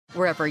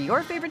Wherever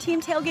your favorite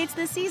team tailgates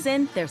this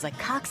season, there's a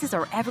Cox's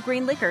or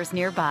Evergreen Liquors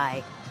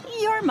nearby.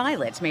 Your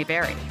mileage may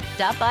vary.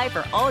 Stop by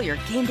for all your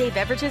game day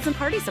beverages and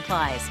party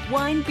supplies,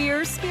 wine,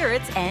 beer,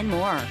 spirits, and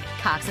more.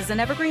 Cox's and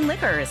Evergreen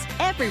Liquors,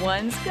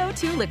 everyone's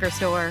go-to liquor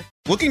store.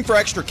 Looking for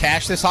extra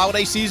cash this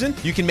holiday season?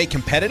 You can make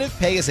competitive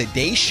pay as a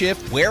day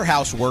shift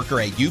warehouse worker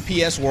at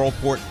UPS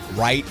Worldport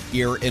right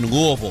here in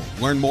Louisville.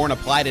 Learn more and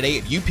apply today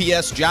at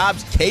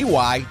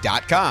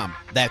upsjobsky.com.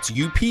 That's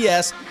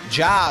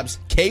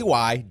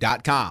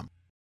upsjobsky.com.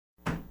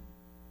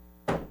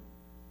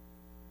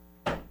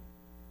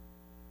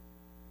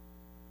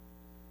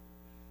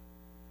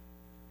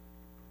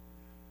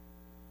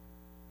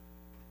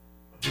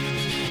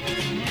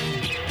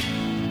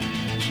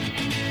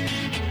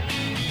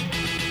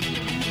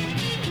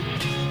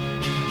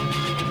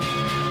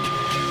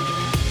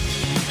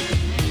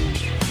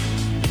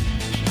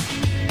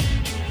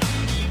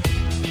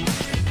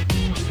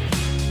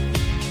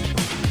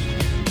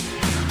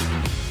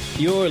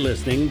 You're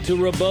listening to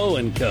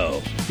Rabaut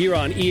Co. here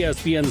on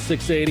ESPN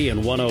 680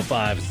 and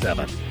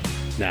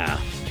 105.7. Now,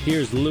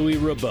 here's Louis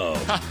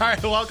Rabaut. All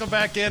right, welcome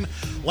back in.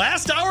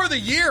 Last hour of the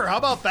year. How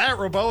about that?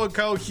 Rabaut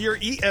Co. here,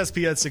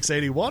 ESPN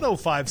 680,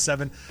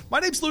 105.7. My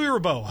name's Louis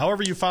Rabaut.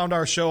 However you found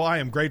our show, I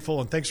am grateful,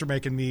 and thanks for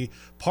making me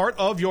part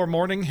of your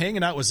morning.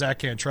 Hanging out with Zach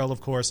Cantrell, of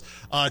course.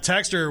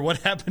 Texter, what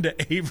happened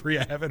to Avery?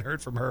 I haven't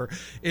heard from her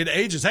in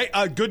ages. Hey,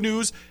 good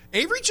news.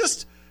 Avery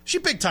she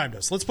big-timed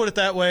us. Let's put it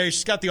that way.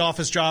 She's got the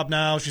office job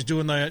now. She's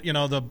doing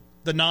the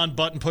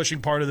non-button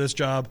pushing part of this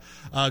job.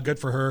 Good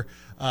for her.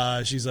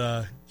 She's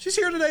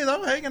here today,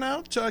 though, hanging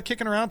out,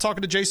 kicking around,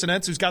 talking to Jason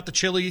Entz, who's got the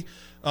chili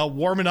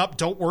warming up.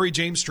 Don't worry,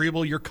 James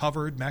Strebel, you're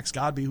covered. Max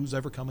Godby, who's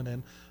ever coming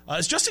in.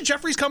 Is Justin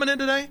Jeffries coming in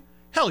today?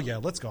 Hell yeah,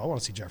 let's go. I want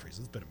to see Jeffries.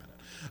 It's been a minute.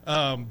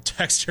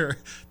 Texter,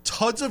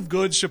 tons of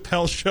good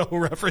Chappelle Show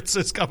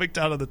references coming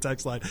down on the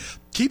text line.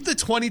 Keep the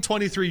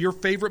 2023, your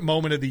favorite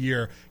moment of the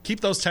year.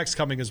 Keep those texts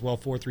coming as well,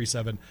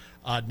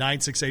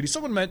 437-9680.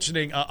 Someone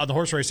mentioning on the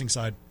horse racing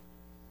side,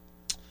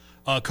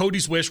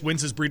 Cody's Wish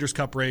wins his Breeders'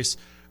 Cup race,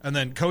 and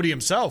then Cody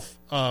himself,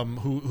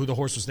 who the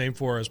horse was named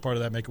for as part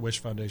of that Make-A-Wish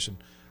Foundation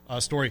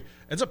story,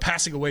 ends up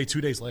passing away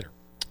 2 days later,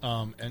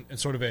 and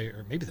sort of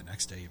or maybe the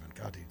next day even.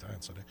 God, he died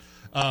on Sunday.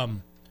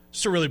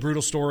 Just a really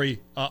brutal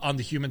story on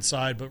the human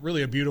side, but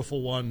really a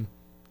beautiful one,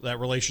 that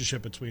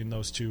relationship between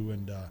those two.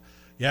 And,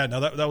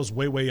 that was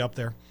way, way up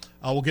there.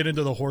 We'll get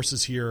into the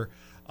horses here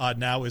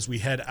now as we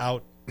head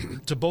out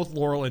to both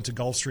Laurel and to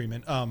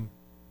Gulfstream. And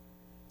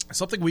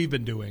something we've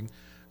been doing,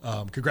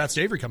 congrats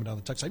to Avery coming down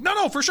the text line.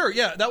 No, for sure.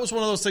 Yeah, that was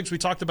one of those things we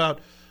talked about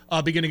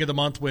beginning of the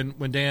month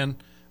when Dan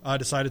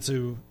decided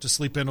to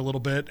sleep in a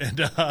little bit. And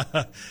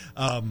that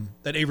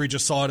Avery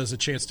just saw it as a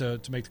chance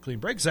to make the clean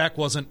break. Zach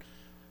wasn't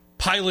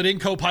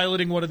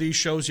co-piloting one of these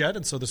shows yet,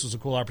 and so this was a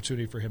cool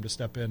opportunity for him to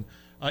step in,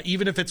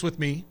 even if it's with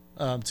me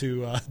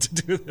to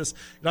do this.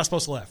 You're not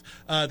supposed to laugh.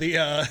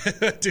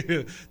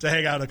 To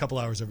hang out a couple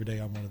hours every day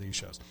on one of these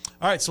shows.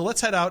 All right, so let's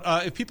head out.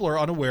 If people are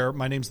unaware,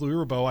 my name's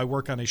Louis Rabaut. I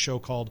work on a show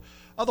called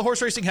The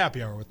Horse Racing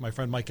Happy Hour with my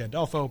friend Mike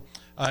Gandolfo.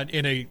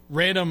 In a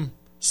random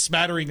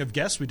smattering of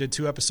guests, we did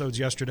 2 episodes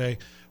yesterday.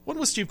 One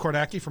was Steve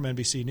Kornacki from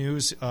NBC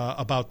News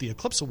about the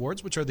Eclipse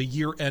Awards, which are the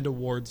year-end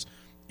awards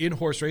in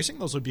horse racing.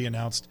 Those will be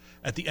announced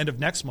at the end of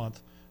next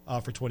month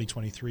for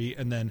 2023.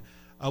 And then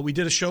we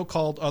did a show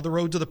called The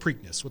Road to the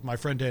Preakness with my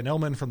friend Dan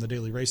Ellman from the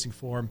Daily Racing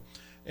Forum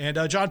and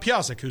John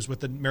Piasek, who's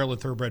with the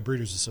Maryland Thoroughbred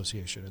Breeders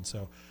Association. And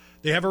so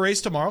they have a race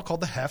tomorrow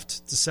called the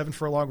Heft. It's a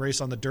 7-furlong race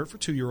on the dirt for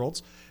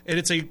 2-year-olds, and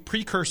it's a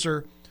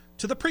precursor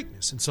to the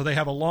Preakness. And so they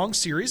have a long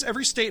series.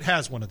 Every state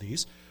has one of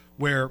these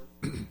where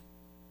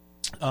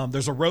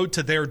there's a road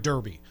to their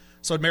Derby.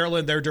 So in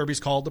Maryland, their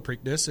Derby's called the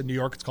Preakness. In New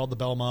York, it's called the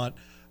Belmont.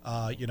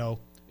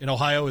 In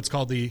Ohio, it's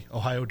called the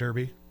Ohio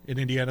Derby. In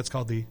Indiana, it's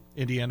called the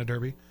Indiana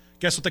Derby.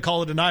 Guess what they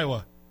call it in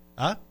Iowa?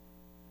 Huh?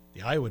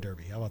 The Iowa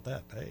Derby. How about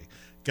that? Hey.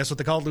 Guess what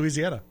they call it in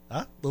Louisiana?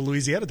 Huh? The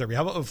Louisiana Derby.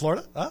 How about in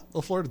Florida? Huh?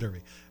 The Florida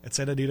Derby. At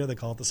Santa Anita, they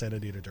call it the Santa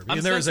Anita Derby.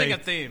 I'm sensing a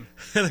theme.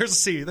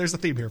 There's a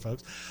theme here,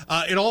 folks.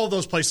 In all of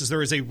those places,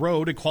 there is a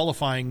road, a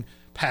qualifying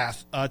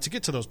path to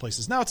get to those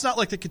places. Now, it's not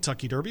like the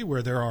Kentucky Derby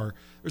where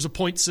there's a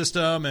point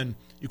system and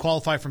you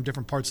qualify from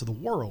different parts of the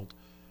world.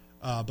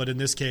 But in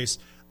this case,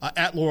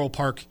 at Laurel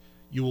Park,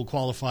 you will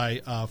qualify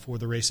for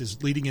the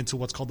races leading into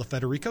what's called the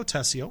Federico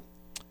Tessio.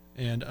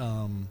 And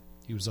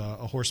he was a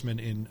horseman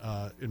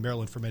in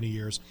Maryland for many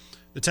years.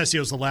 The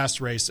Tessio is the last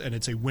race, and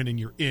it's a win and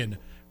you're in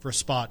for a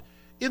spot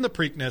in the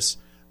Preakness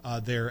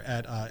there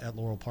at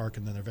Laurel Park,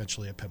 and then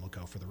eventually at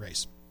Pimlico for the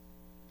race.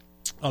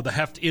 The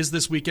Heft is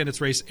this weekend. It's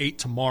race 8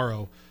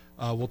 tomorrow.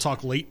 We'll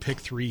talk late pick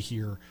 3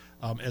 here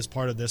as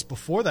part of this.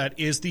 Before that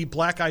is the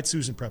Black-Eyed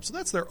Susan Prep. So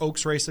that's their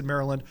Oaks race in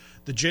Maryland.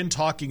 The Gin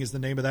Talking is the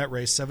name of that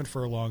race, 7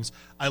 furlongs.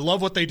 I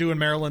love what they do in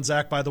Maryland,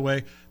 Zach, by the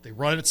way. They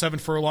run at 7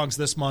 furlongs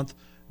this month.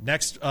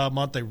 Next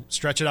month, they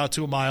stretch it out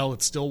to a mile.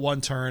 It's still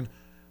one turn.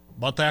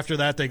 Month after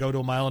that, they go to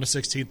a mile and a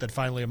 16th, then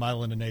finally a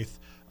mile and an eighth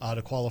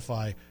to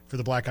qualify for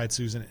the Black-Eyed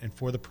Susan and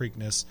for the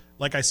Preakness.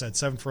 Like I said,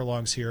 7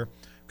 furlongs here.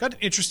 Got an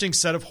interesting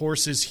set of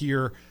horses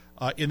here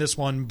in this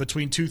one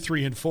between 2,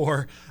 3, and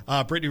 4.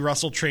 Brittany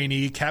Russell,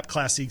 trainee, Cap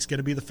Classique's going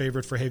to be the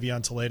favorite for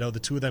Javion Toledo. The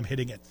two of them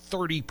hitting at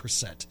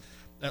 30%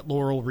 at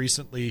Laurel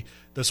recently.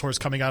 This horse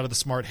coming out of the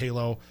Smart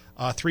Halo,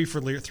 3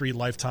 for 3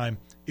 lifetime.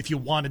 If you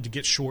wanted to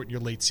get short in your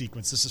late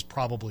sequence, this is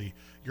probably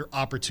your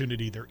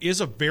opportunity. There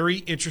is a very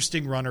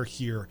interesting runner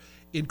here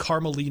in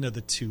Carmelina,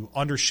 the 2,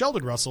 under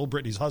Sheldon Russell,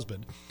 Brittany's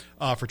husband,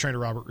 for trainer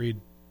Robert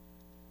Reed,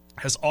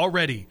 has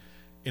already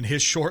in her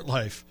short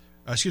life,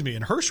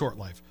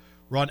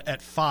 run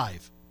at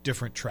 5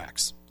 different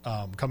tracks.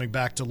 Coming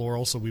back to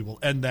Laurel, so we will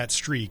end that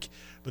streak.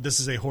 But this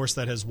is a horse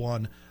that has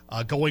won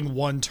going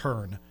one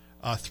turn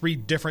 3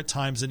 different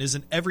times and is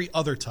in every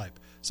other type.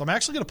 So I'm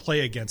actually going to play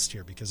against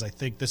here because I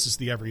think this is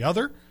the every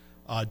other.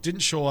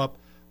 Didn't show up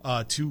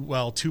too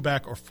well 2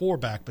 back or 4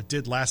 back, but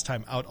did last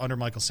time out under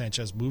Michael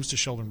Sanchez. Moves to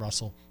Sheldon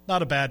Russell.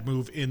 Not a bad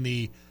move in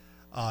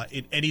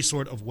any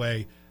sort of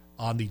way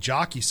on the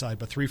jockey side,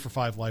 but 3 for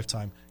 5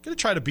 lifetime. Going to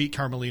try to beat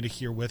Carmelina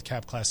here with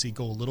Cap Classique.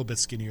 Go a little bit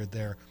skinnier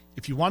there.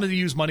 If you wanted to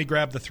use money,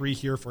 grab the 3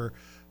 here for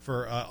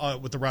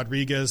with the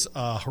Rodriguez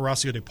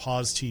Horacio de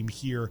Paz team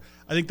here.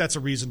 I think that's a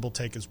reasonable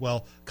take as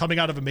well. Coming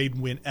out of a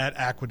maiden win at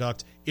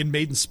Aqueduct in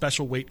maiden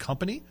special weight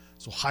company,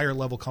 so higher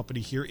level company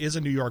here, is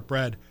a New York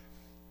bred.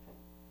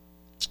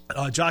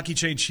 Jockey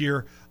change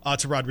here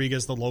to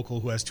Rodriguez, the local,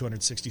 who has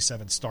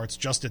 267 starts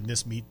just in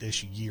this meet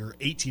this year,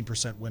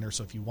 18% winner.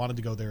 So if you wanted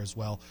to go there as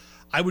well,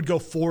 I would go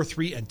 4,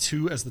 3, and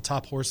 2 as the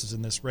top horses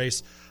in this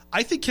race.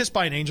 I think Kissed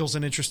by an Angel is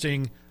an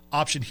interesting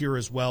option here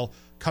as well.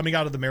 Coming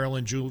out of the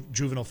Maryland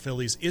Juvenile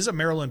Fillies, is a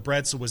Maryland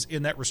bred, so was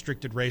in that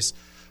restricted race.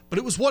 But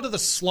it was one of the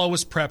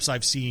slowest preps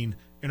I've seen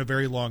in a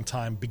very long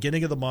time.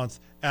 Beginning of the month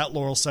at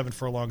Laurel, 7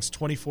 furlongs,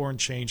 24 and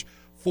change,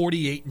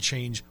 48 and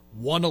change,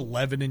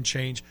 111 and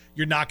change.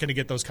 You're not going to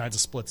get those kinds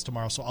of splits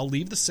tomorrow, so I'll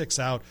leave the 6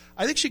 out.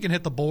 I think she can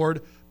hit the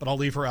board, but I'll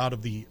leave her out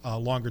of the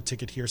longer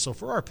ticket here. So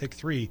for our pick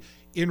 3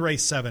 in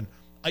race 7,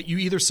 you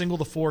either single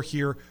the 4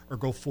 here or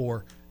go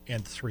 4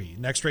 and 3.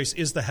 Next race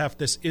is the Heft.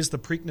 This is the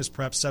Preakness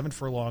Prep, 7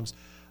 furlongs,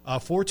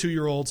 4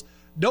 2-year-olds.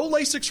 No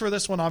Lasix for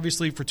this one,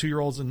 obviously, for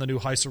 2-year-olds in the new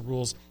HISA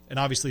rules. And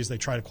obviously, as they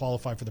try to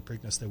qualify for the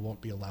Preakness, they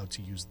won't be allowed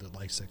to use the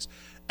Lasix.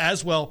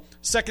 As well,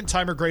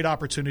 second-timer, great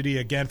opportunity,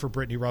 again, for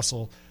Brittany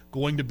Russell.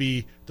 Going to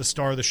be the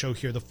star of the show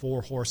here, the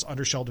 4-horse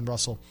under Sheldon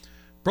Russell.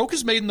 Broke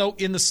his maiden, though,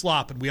 in the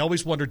slop. And we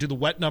always wonder, do the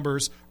wet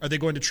numbers, are they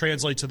going to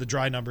translate to the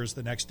dry numbers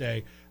the next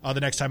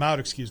time out,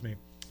 excuse me.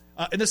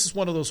 And this is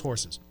one of those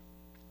horses.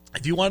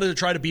 If you wanted to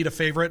try to beat a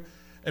favorite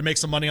and make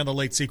some money on the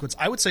late sequence,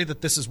 I would say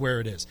that this is where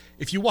it is.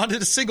 If you wanted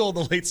to single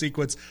the late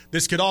sequence,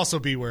 this could also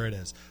be where it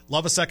is.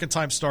 Love a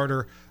second-time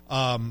starter.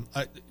 Her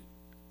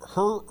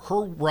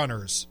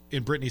runners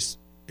in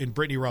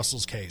Brittany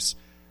Russell's case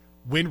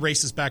win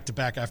races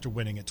back-to-back after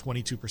winning at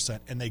 22%,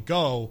 and they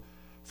go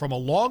from a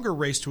longer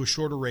race to a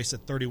shorter race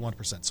at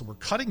 31%. So we're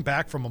cutting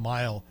back from a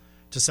mile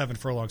to 7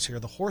 furlongs here.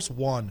 The horse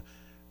won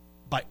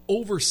by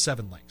over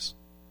 7 lengths.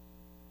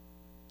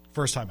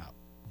 First time out.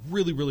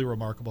 Really, really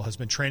remarkable. Has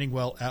been training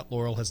well at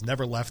Laurel, has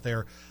never left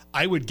there.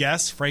 I would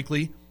guess,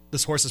 frankly,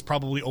 this horse has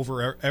probably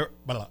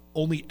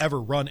only ever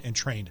run and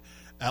trained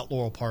at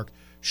Laurel Park.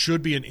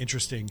 Should be an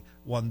interesting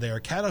one there.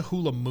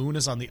 Catahoula Moon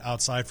is on the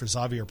outside for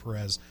Xavier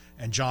Perez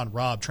and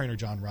trainer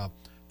John Robb.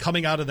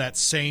 Coming out of that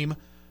same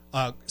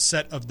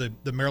set of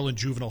the Maryland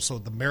Juvenile, so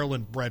the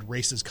Maryland bred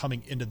races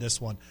coming into this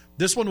one.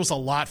 This one was a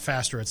lot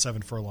faster at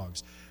 7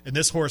 furlongs. And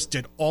this horse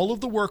did all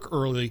of the work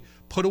early,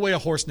 put away a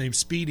horse named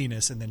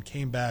Speediness, and then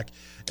came back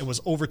and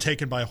was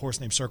overtaken by a horse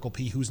named Circle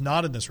P, who's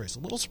not in this race. A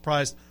little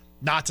surprised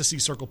not to see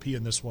Circle P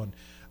in this one.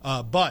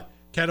 But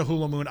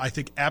Catahoula Moon, I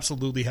think,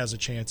 absolutely has a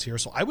chance here.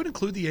 So I would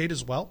include the 8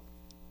 as well.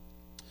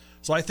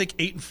 So I think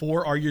 8 and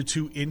 4 are your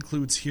 2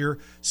 includes here.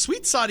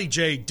 Sweet Saudi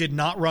J did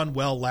not run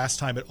well last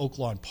time at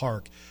Oaklawn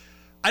Park.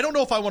 I don't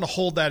know if I want to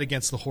hold that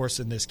against the horse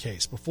in this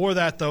case. Before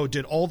that, though,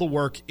 did all the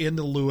work in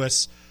the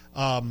Lewis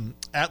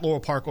at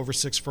Laurel Park over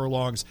 6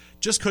 furlongs.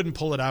 Just couldn't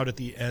pull it out at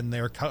the end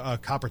there.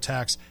 Copper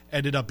Tax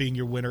ended up being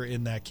your winner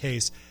in that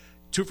case.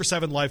 2 for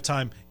 7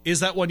 lifetime.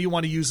 Is that one you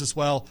want to use as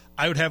well?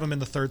 I would have him in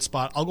the 3rd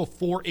spot. I'll go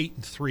 4, 8,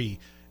 and 3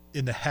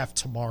 in the Heft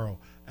tomorrow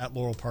at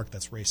Laurel Park.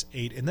 That's race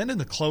 8. And then in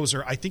the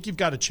closer, I think you've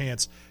got a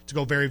chance to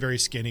go very, very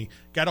skinny.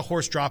 Got a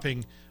horse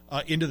dropping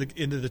into the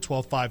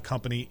 12-5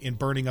 company in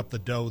Burning Up the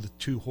Dough, the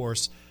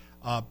 2-horse.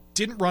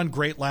 Didn't run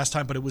great last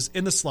time, but it was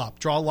in the slop.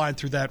 Draw a line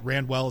through that,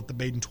 ran well at the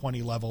maiden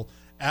 20 level.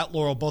 At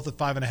Laurel, both at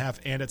 5.5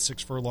 and at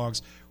 6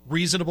 furlongs.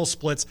 Reasonable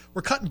splits.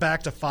 We're cutting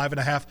back to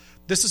 5.5.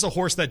 This is a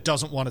horse that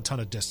doesn't want a ton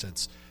of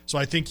distance. So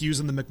I think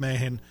using the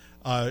McMahon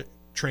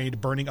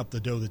trained Burning Up the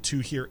Dough, the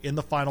 2 here in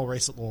the final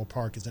race at Laurel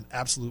Park, is an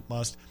absolute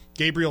must.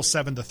 Gabriel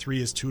 7-3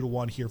 is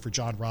 2-1 here for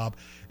John Robb,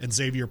 and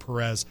Xavier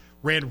Perez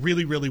ran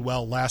really, really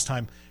well last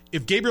time.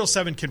 If Gabriel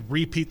 7 can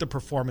repeat the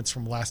performance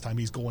from last time,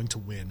 he's going to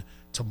win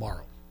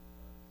tomorrow.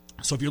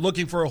 So if you're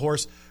looking for a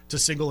horse to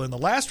single in the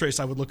last race,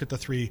 I would look at the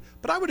 3,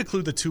 but I would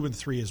include the 2 and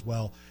 3 as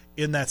well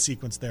in that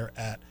sequence there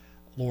at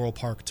Laurel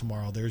Park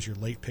tomorrow. There's your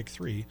late pick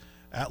 3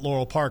 at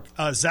Laurel Park.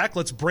 Zach,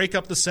 let's break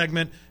up the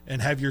segment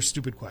and have your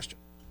stupid question.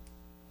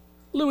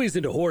 Louis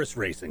into horse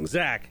racing.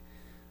 Zach,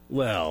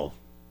 well,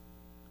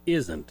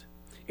 isn't.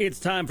 It's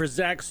time for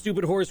Zach's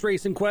stupid horse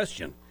racing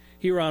question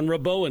here on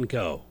Rabaut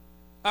Co.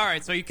 All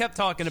right, so you kept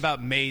talking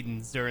about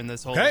maidens during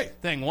this whole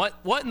thing.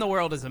 What in the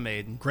world is a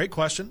maiden? Great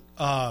question.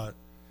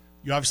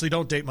 You obviously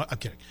don't date I'm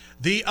kidding.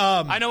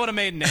 I know what a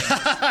maiden is.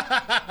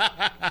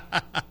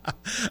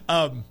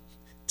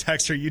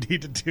 Texter, you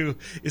need to do,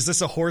 is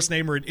this a horse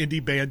name or an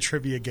indie band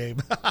trivia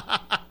game?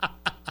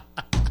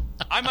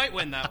 I might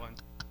win that one.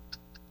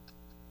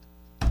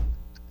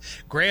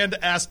 Grand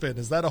Aspen,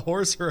 is that a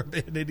horse or an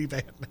indie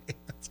band name?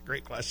 That's a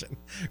great question.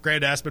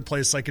 Grand Aspen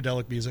plays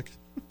psychedelic music.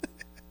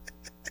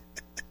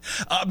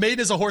 Maiden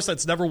is a horse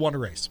that's never won a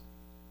race.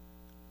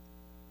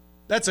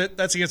 That's it.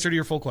 That's the answer to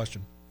your full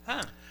question.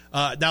 Huh.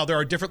 Now, there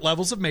are different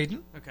levels of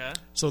maiden. Okay.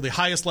 So the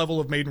highest level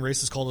of maiden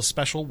race is called a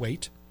special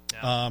weight.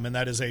 Yeah. And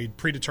that is a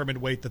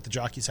predetermined weight that the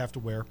jockeys have to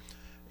wear.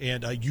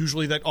 And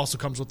usually that also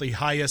comes with the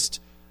highest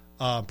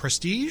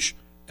prestige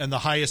and the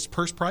highest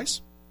purse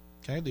price,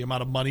 okay, the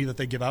amount of money that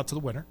they give out to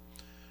the winner.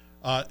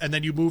 And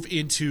then you move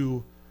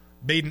into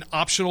maiden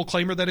optional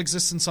claimer that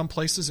exists in some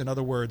places. In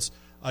other words,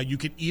 you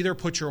can either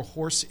put your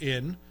horse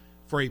in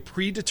for a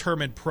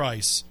predetermined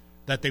price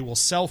that they will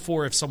sell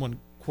for if someone,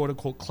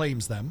 quote-unquote,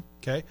 claims them,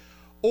 okay,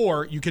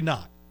 or you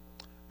cannot.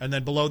 And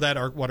then below that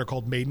are what are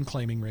called maiden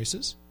claiming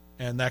races.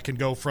 And that can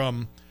go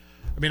from,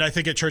 I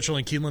think at Churchill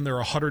and Keeneland there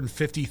are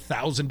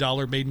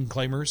 $150,000 maiden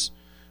claimers.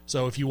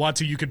 So if you want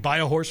to, you could buy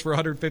a horse for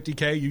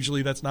 $150K.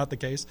 Usually that's not the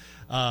case.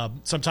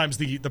 Sometimes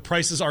the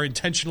prices are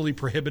intentionally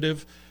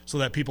prohibitive so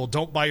that people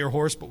don't buy your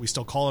horse, but we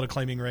still call it a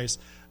claiming race.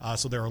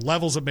 So there are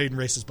levels of maiden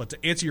races. But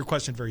to answer your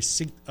question very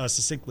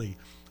succinctly,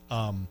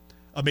 a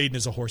maiden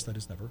is a horse that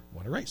has never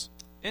won a race.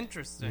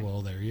 Interesting.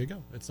 Well, there you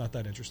go. It's not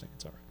that interesting.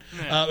 It's all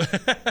right.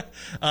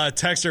 Yeah.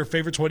 Texter,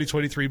 favorite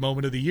 2023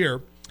 moment of the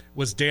year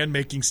was Dan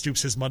making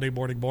Stoops his Monday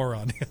morning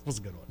moron. That was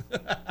a good one.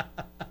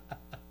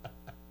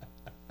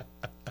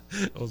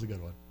 That was a good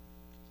one.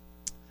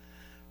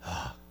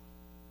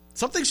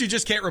 Some things you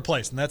just can't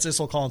replace, and that's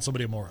Issel calling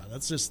somebody a moron.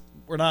 That's just,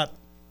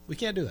 we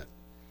can't do that.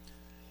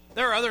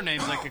 There are other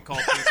names I could call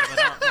people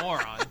that aren't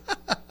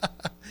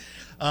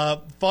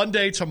moron. Fun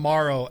day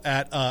tomorrow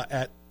at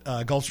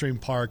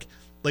Gulfstream Park.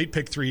 Late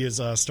pick 3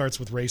 starts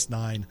with race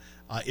 9.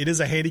 It is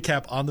a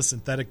handicap on the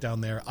synthetic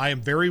down there. I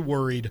am very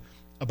worried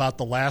about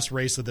the last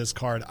race of this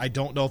card. I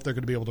don't know if they're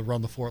going to be able to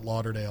run the Fort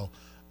Lauderdale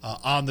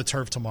on the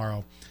turf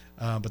tomorrow.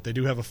 But they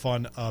do have a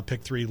fun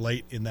pick 3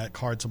 late in that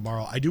card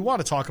tomorrow. I do want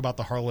to talk about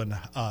the Harlan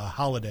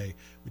Holiday,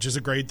 which is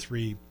a grade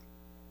 3.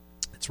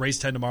 It's race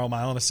 10 tomorrow,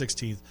 mile and a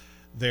 16th.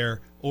 They're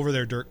over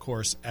their dirt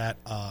course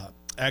at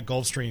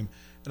Gulfstream.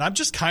 And I'm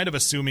just kind of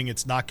assuming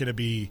it's not going to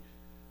be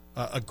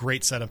a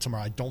great setup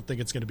tomorrow. I don't think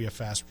it's going to be a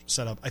fast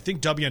setup. I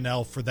think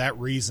WNL, for that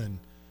reason,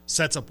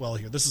 sets up well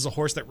here. This is a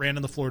horse that ran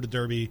in the Florida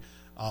Derby,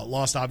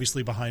 lost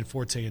obviously behind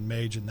Forte and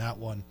Mage in that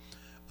one.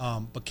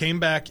 But came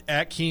back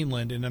at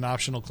Keeneland in an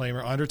optional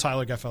claimer under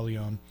Tyler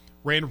Gaffalione.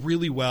 Ran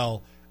really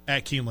well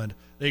at Keeneland.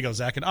 There you go,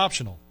 Zach, an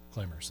optional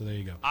claimer. So there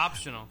you go.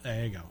 Optional.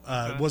 There you go.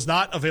 Okay. Was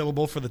not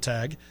available for the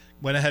tag.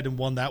 Went ahead and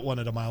won that one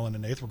at a mile and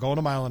an eighth. We're going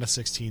a mile and a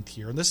 16th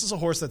here. And this is a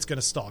horse that's going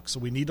to stalk. So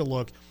we need to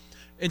look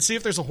and see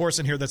if there's a horse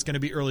in here that's going to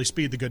be early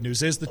speed. The good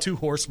news is the 2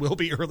 horse will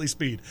be early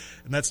speed,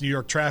 and that's New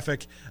York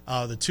Traffic.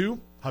 The 2,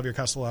 Javier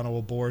Castellano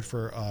will board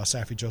for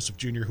Safi Joseph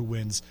Jr., who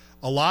wins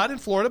a lot in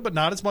Florida, but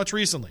not as much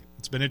recently.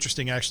 It's been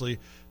interesting, actually,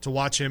 to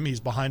watch him. He's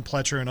behind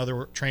Pletcher and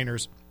other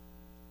trainers,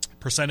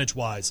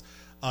 percentage-wise,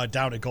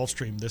 down at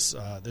Gulfstream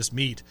this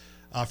meet.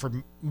 For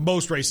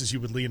most races, you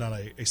would lean on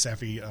a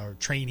Safi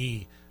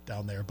trainee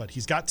down there, but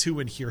he's got 2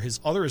 in here. His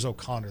other is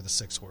O'Connor, the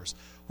 6 horse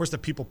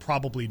that people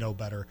probably know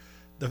better.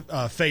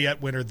 The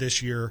Fayette winner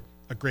this year,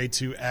 a grade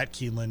 2 at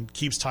Keeneland,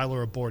 keeps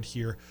Tyler aboard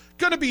here.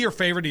 Going to be your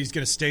favorite. He's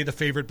going to stay the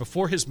favorite.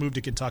 Before his move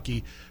to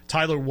Kentucky,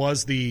 Tyler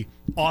was the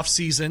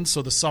off-season,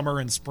 so the summer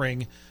and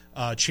spring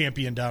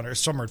champion down, or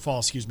summer and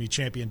fall,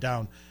 champion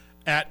down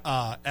at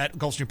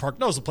Gulfstream Park.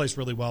 Knows the place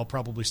really well,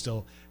 probably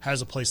still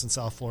has a place in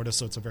South Florida,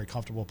 so it's a very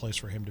comfortable place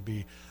for him to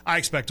be. I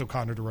expect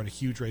O'Connor to run a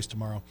huge race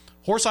tomorrow.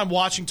 Horse I'm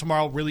watching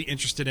tomorrow, really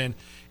interested in,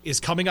 is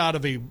coming out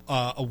of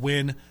a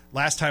win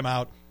last time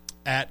out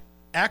at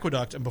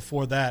Aqueduct, and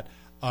before that,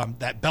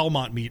 that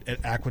Belmont meet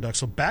at Aqueduct.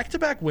 So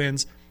back-to-back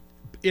wins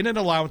in an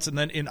allowance and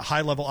then in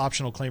high-level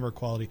optional claimer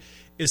quality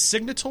is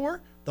Signator,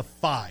 the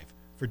 5,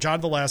 for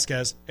John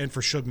Velasquez and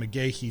for Shug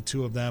McGahee,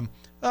 2 of them.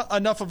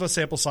 Enough of a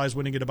sample size,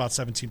 winning at about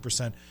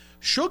 17%.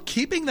 Shug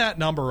keeping that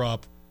number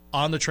up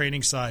on the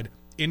training side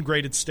in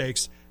graded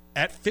stakes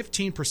at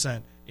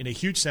 15% in a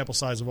huge sample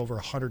size of over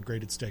 100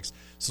 graded stakes.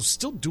 So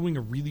still doing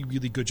a really,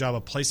 really good job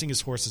of placing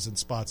his horses in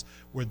spots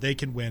where they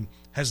can win.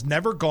 Has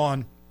never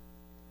gone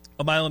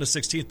a mile and a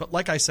 16th, but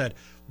like I said,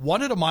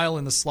 won at a mile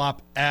in the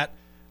slop at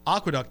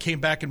Aqueduct, came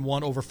back and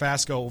won over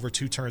Fasco over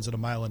 2 turns at a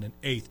mile and an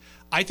eighth.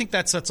 I think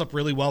that sets up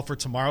really well for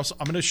tomorrow, so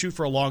I'm going to shoot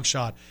for a long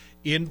shot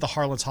in the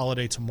Harlan's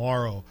Holiday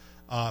tomorrow.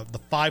 The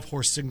 5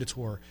 horse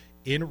Signator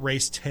in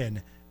race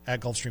 10 at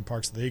Gulfstream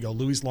Park. So there you go,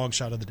 Louis' long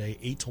shot of the day,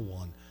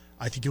 8-1.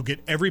 I think you'll get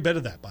every bit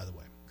of that, by the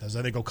way. because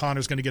I think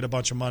O'Connor's going to get a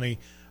bunch of money.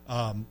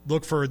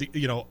 Look for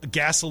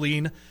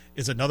Gasoline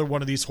is another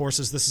one of these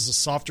horses. This is a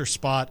softer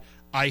spot,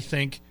 I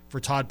think, for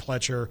Todd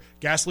Pletcher.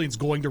 Gasoline's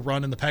going to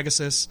run in the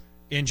Pegasus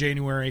in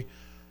January.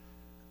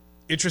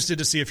 Interested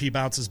to see if he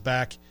bounces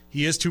back.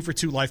 He is 2 for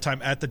 2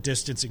 lifetime at the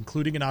distance,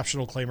 including an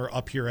optional claimer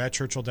up here at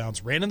Churchill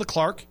Downs. Ran in the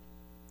Clark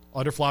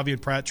under Flavian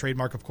Pratt.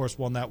 Trademark, of course,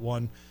 won that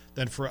one.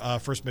 Then for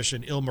First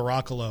Mission, Il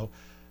Miracolo.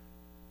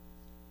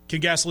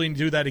 Can Gasoline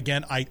do that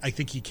again? I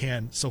think he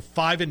can. So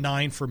 5 and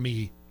 9 for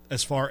me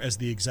as far as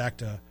the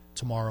exacta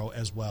tomorrow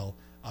as well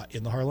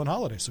in the Harlan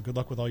Holiday. So good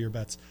luck with all your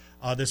bets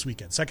this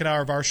weekend. Second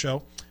hour of our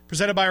show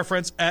presented by our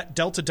friends at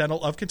Delta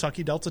Dental of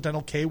Kentucky,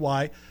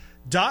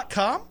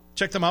 deltadentalky.com.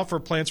 Check them out for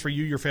plans for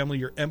you, your family,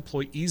 your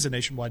employees, a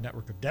nationwide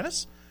network of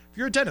dentists. If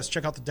you're a dentist,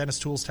 check out the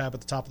Dentist Tools tab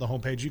at the top of the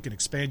homepage. You can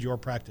expand your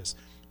practice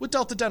with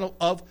Delta Dental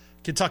of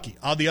Kentucky.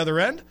 On the other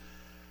end,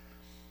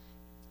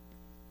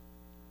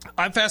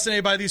 I'm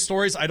fascinated by these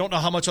stories. I don't know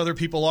how much other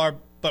people are,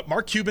 but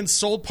Mark Cuban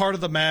sold part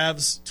of the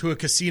Mavs to a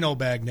casino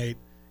magnate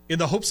in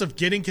the hopes of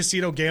getting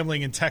casino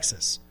gambling in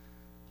Texas.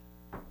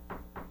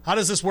 How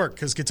does this work?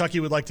 Because Kentucky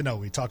would like to know.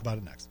 We talk about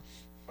it next.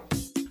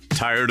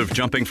 Tired of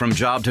jumping from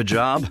job to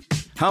job?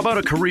 How about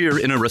a career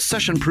in a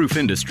recession-proof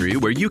industry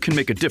where you can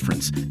make a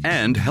difference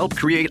and help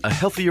create a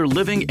healthier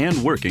living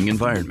and working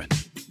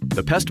environment?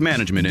 The pest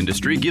management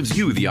industry gives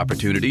you the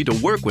opportunity to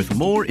work with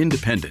more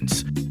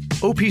independence.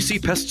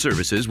 OPC Pest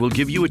Services will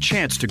give you a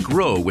chance to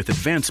grow with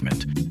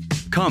advancement.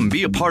 Come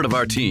be a part of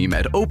our team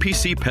at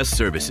OPC Pest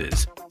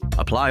Services.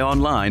 Apply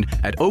online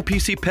at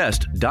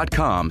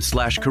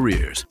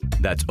opcpest.com/careers.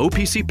 That's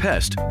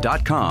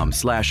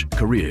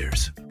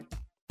opcpest.com/careers.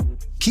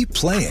 Keep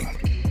playing.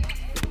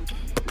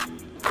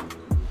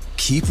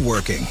 Keep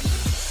working.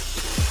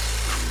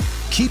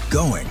 Keep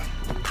going.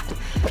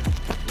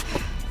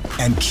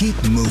 And keep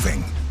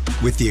moving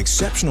with the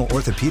exceptional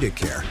orthopedic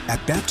care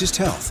at Baptist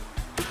Health.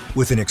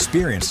 With an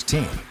experienced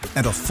team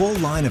and a full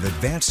line of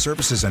advanced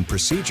services and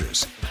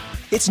procedures,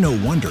 it's no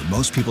wonder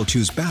most people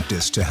choose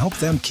Baptist to help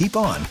them keep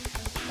on.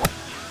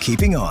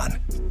 Keeping on.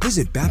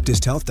 Visit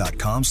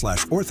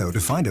baptisthealth.com/ortho to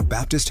find a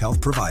Baptist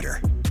Health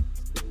provider.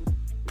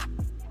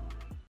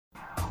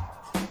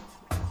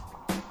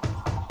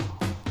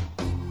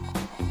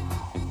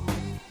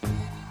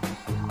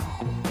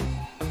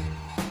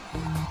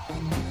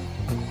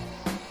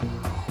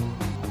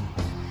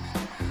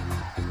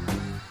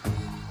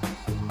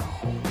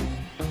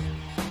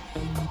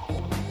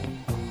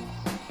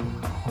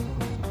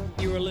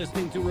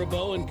 Listening to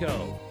Rabaut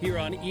Co. here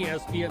on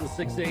ESPN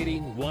 680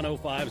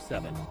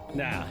 1057.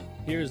 Now,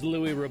 here's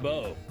Louis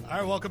Rabaut. All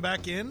right, welcome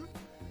back in.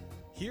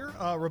 Here,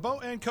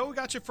 Rabaut Co. We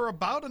got you for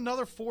about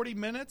another 40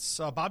 minutes.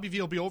 Bobby V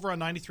will be over on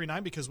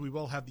 93.9 because we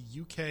will have the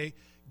UK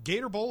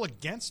Gator Bowl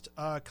against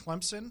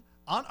Clemson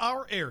on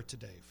our air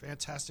today.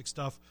 Fantastic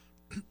stuff.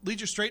 Lead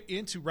you straight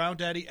into Round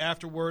Daddy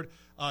afterward.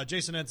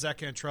 Jason and Zach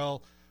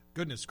Cantrell.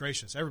 Goodness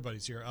gracious,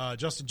 everybody's here.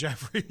 Justin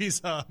Jeffries,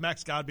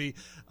 Max Godby.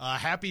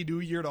 Happy New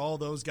Year to all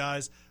those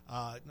guys.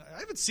 I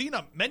haven't seen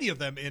many of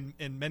them in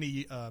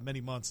many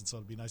months, and so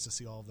it'd be nice to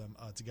see all of them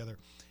together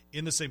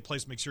in the same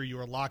place. Make sure you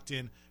are locked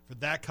in for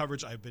that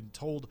coverage. I've been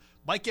told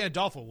Mike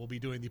Gandolfo will be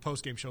doing the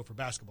postgame show for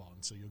basketball,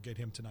 and so you'll get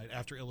him tonight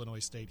after Illinois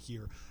State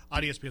here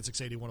on ESPN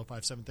 680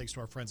 1057. Thanks to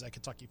our friends at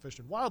Kentucky Fish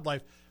and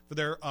Wildlife for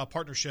their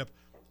partnership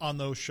on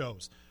those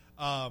shows.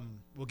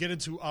 We'll get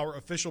into our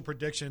official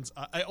predictions.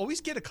 I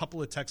always get a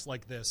couple of texts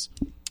like this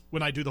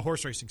when I do the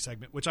horse racing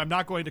segment, which I'm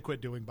not going to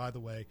quit doing, by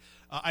the way.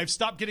 I've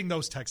stopped getting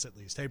those texts at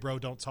least. Hey, bro,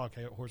 don't talk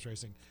horse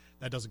racing.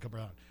 That doesn't come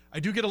around. I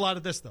do get a lot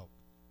of this, though.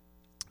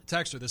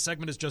 Texter, this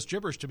segment is just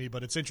gibberish to me,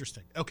 but it's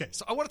interesting. Okay,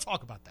 so I want to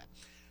talk about that.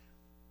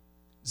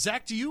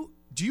 Zach, do you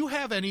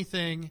have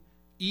anything,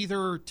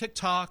 either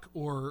TikTok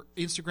or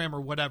Instagram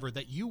or whatever,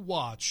 that you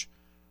watch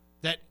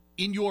that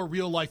in your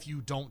real life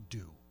you don't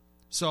do?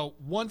 So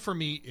one for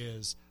me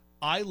is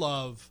I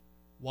love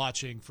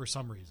watching, for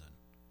some reason,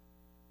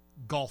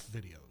 golf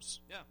videos.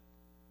 Yeah.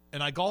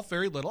 And I golf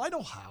very little. I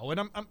know how, and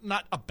I'm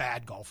not a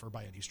bad golfer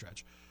by any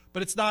stretch.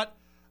 But it's not,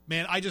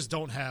 man, I just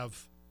don't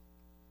have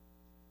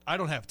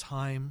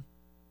time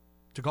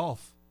to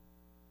golf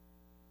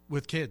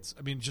with kids.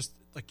 I mean, just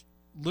like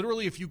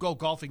literally if you go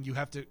golfing, you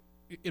have to,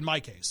 in my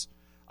case,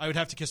 I would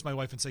have to kiss my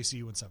wife and say, see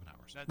you in 7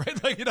 hours.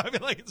 Right? Like, I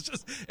mean, like, it's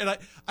just, and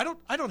I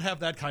don't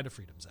have that kind of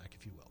freedom, Zach,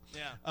 if you will.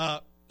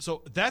 Yeah.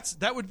 So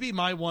that would be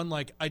my one.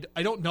 Like, I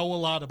don't know a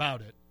lot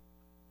about it,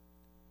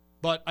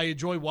 but I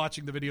enjoy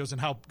watching the videos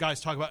and how guys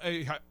talk about,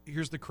 hey,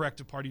 here's the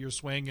corrective part of your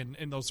swing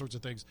and those sorts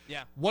of things.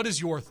 Yeah. What is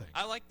your thing?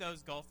 I like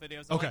those golf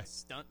videos. I like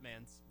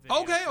Stuntman's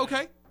videos.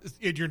 Okay.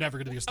 You're never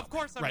going to be a stuntman. Of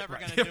course I'm never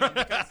going to do them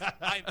because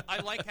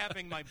I like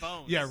having my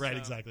bones. Yeah, right, so.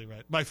 Exactly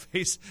right. My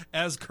face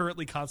as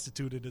currently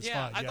constituted is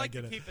fine. I'd like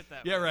I to keep it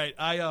that way. Yeah, right.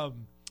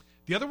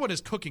 The other one is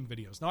cooking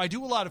videos. Now, I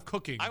do a lot of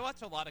cooking. I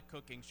watch a lot of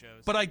cooking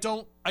shows. But I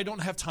don't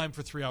have time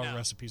for 3-hour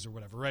recipes or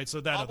whatever, right?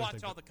 So I'll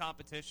watch all the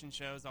competition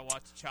shows. I'll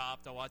watch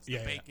Chopped. I'll watch the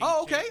baking.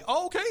 Oh, okay. Shows.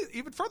 Oh, okay.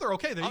 Even further.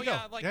 Okay, there you go.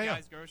 I like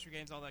Guys, Grocery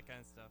Games, all that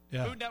kind of stuff.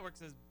 Yeah. Food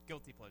Network's a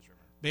guilty pleasure.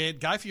 Man,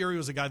 Guy Fieri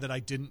was a guy that I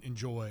didn't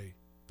enjoy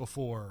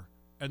before,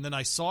 and then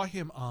I saw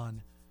him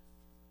on.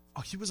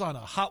 Oh, he was on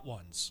Hot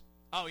Ones.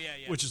 Oh yeah,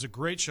 which is a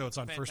great show. It's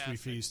on Fantastic.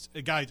 First We Feast.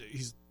 A guy,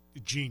 he's a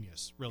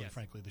genius, really. Yes.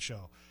 Frankly, the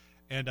show,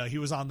 and he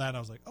was on that. And I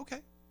was like, okay,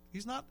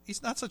 he's not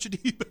such a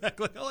d-bag.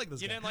 Like, I like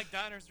this. You guy. didn't like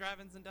Diners,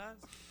 Drive-Ins, and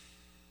Dives?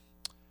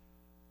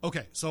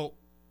 Okay, so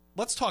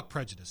let's talk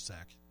prejudice,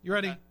 Zach. You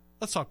ready? Okay.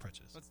 Let's talk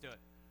prejudice. Let's do it.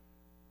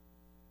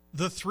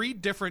 The 3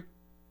 different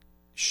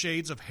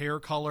shades of hair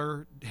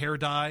color, hair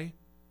dye,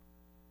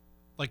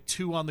 like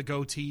 2 on the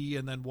goatee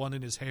and then 1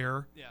 in his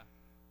hair, Yeah.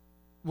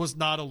 was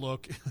not a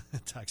look.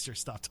 Texter,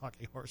 stop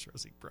talking horse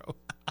racing, bro.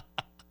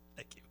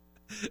 Thank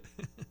you.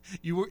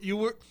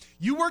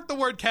 you worked the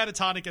word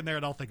catatonic in there,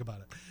 and I'll think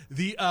about it.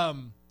 The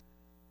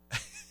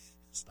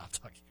stop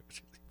talking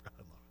horse racing, bro.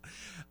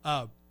 I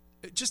love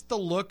it. Just the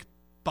look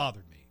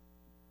bothered me,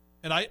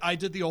 and I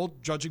did the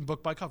old judging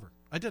book by cover.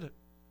 I did it.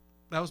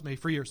 That was me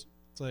for years.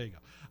 So there you go.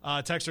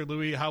 Texter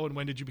Louis, how and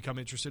when did you become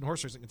interested in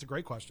horse racing? It's a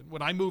great question.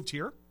 When I moved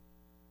here,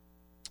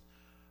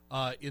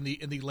 in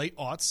the late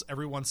aughts,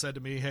 everyone said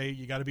to me, "Hey,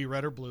 you got to be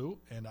red or blue,"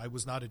 and I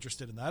was not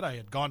interested in that. I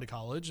had gone to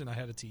college and I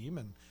had a team,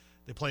 and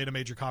they play in a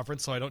major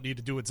conference, so I don't need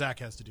to do what Zach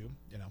has to do,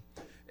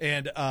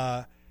 And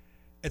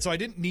so I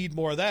didn't need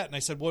more of that. And I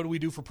said, "What do we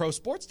do for pro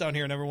sports down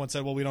here?" And everyone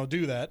said, "Well, we don't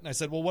do that." And I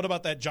said, "Well, what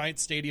about that giant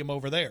stadium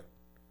over there?"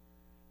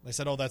 And they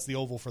said, "Oh, that's the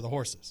oval for the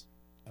horses."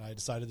 And I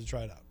decided to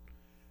try it out.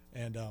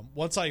 And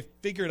once I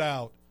figured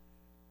out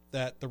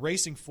that the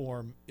racing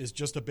form is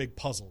just a big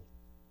puzzle,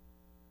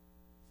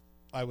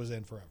 I was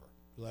in forever.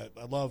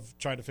 I love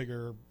trying to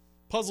figure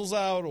puzzles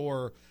out,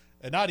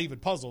 and not even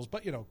puzzles,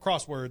 but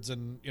crosswords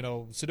and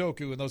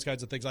Sudoku and those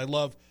kinds of things. I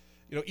love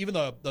even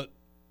the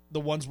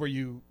ones where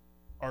you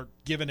are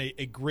given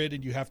a grid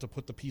and you have to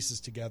put the pieces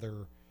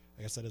together.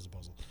 I guess that is a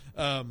puzzle.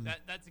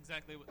 That's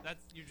exactly what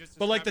you just.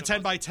 But like the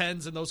described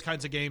 10x10s and those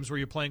kinds of games where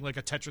you're playing like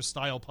a Tetris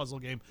style puzzle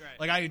game, Right.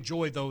 like I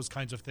enjoy those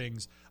kinds of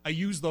things. I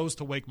use those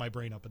to wake my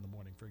brain up in the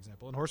morning, for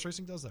example. And horse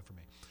racing does that for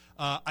me.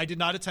 I did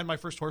not attend my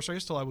first horse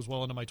race till I was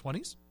well into my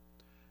 20s,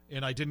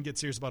 and I didn't get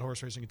serious about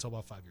horse racing until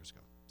about 5 years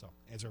ago. So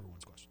answer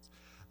everyone's questions.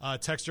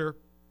 Texter.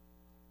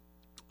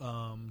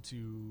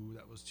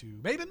 That was to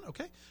Maven.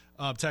 Okay.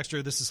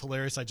 Texter, this is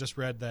hilarious. I just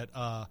read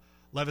that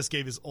Levis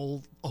gave his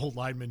old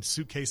lineman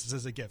suitcases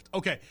as a gift.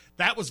 Okay,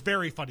 that was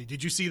very funny.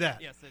 Did you see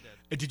that? Yes, I did.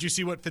 And did you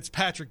see what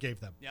Fitzpatrick gave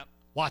them? Yep.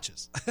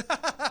 Watches.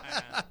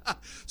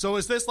 So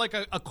is this like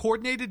a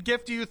coordinated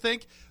gift, do you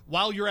think?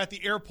 While you're at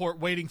the airport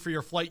waiting for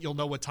your flight, you'll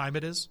know what time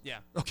it is? Yeah.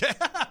 Okay.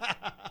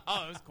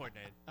 Oh, it was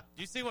coordinated.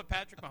 Do you see what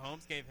Patrick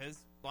Mahomes gave his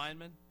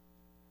linemen?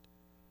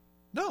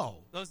 No.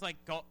 Those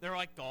they're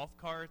like golf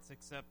carts,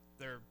 except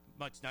they're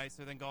much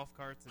nicer than golf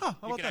carts. Huh,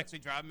 how you about can that? actually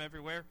drive them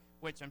everywhere.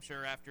 Which I'm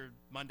sure after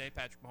Monday,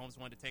 Patrick Mahomes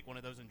wanted to take one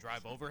of those and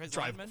drive over his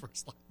linemen. Over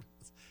his linemen.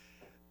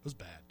 It was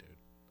bad, dude.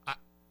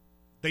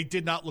 They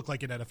did not look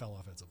like an NFL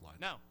offensive line.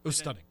 No. It was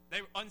stunning.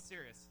 They were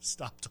unserious.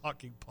 Stop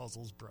talking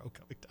puzzles, bro,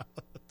 coming down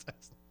the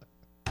text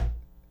line.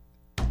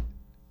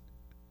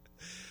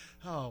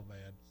 Oh,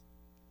 man.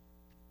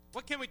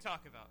 What can we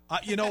talk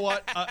about? You know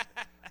what?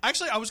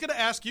 Actually, I was going to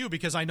ask you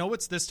because I know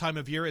it's this time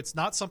of year. It's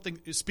not something,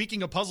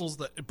 speaking of puzzles,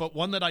 but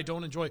one that I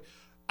don't enjoy.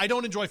 I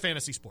don't enjoy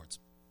fantasy sports.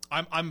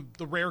 I'm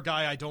the rare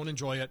guy. I don't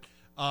enjoy it.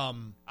 I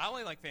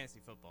only like fantasy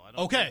football. I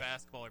don't play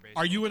basketball or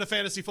baseball. Are you in a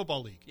fantasy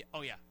football league? Yeah.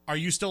 Oh, yeah. Are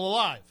you still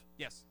alive?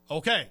 Yes.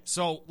 Okay,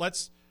 so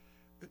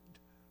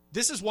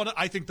this is one,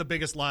 I think, the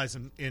biggest lies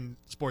in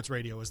sports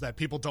radio is that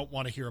people don't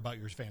want to hear about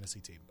your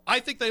fantasy team. I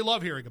think they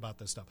love hearing about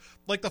this stuff.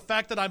 Like the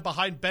fact that I'm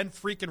behind Ben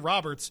freaking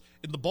Roberts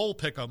in the bowl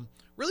pick'em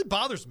really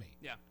bothers me.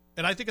 Yeah.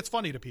 And I think it's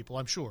funny to people,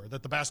 I'm sure,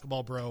 that the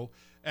basketball bro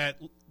at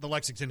the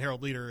Lexington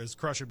Herald Leader is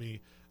crushing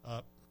me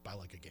by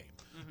like a game.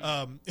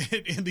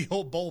 In the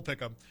old bowl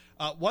pick'em.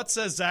 What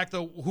says Zach,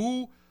 though?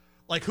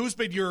 Who's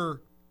been your...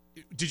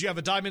 Did you have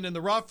a diamond in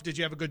the rough? Did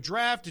you have a good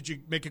draft? Did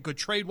you make a good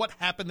trade? What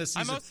happened this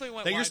season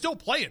that you're still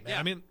playing, man? Yeah,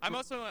 I mean, I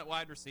mostly went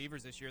wide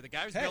receivers this year. The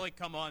guy who's really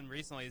come on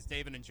recently is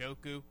David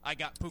Njoku. I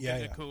got Puka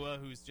Nacua,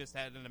 who's just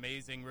had an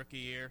amazing rookie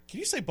year. Can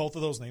you say both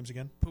of those names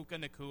again? Puka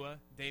Nacua,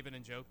 David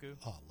Njoku.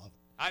 Oh, I love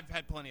it. I've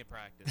had plenty of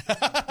practice.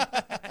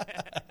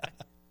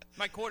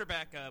 My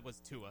quarterback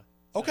was Tua.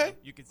 So Okay.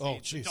 You can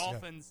see the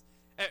Dolphins.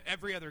 Yeah.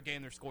 Every other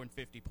game, they're scoring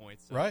 50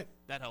 points. So right.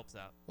 That helps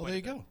out. Well, there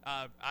you go.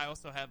 I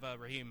also have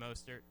Raheem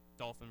Mostert,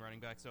 Dolphin running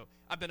back. So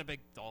I've been a big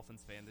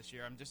Dolphins fan this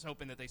year. I'm just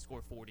hoping that they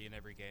score 40 in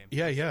every game.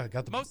 Yeah.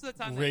 Got the most of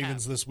the time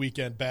Ravens this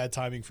weekend. Bad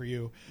timing for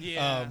you.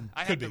 Yeah.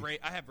 I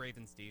have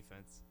Ravens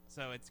defense.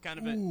 So it's kind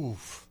of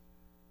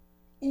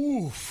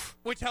Oof.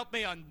 Which helped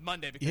me on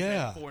Monday because they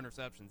had 4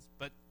 interceptions.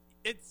 But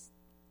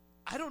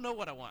I don't know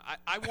what I want.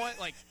 I want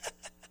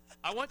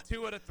I want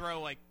Tua to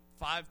throw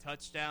 5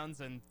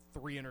 touchdowns and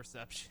 3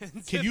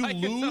 interceptions. Can you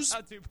lose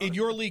in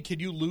your league? Can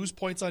you lose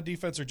points on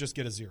defense or just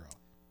get a 0?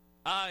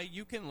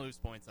 You can lose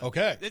points.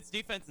 It's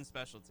defense and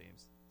special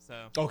teams.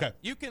 So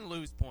you can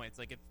lose points.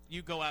 Like if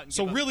you go out and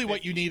so really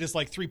what you need is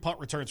 3 punt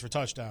returns for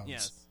touchdowns.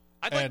 Yes.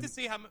 I'd like to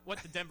see what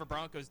the Denver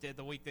Broncos did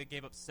the week they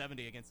gave up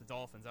 70 against the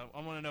Dolphins.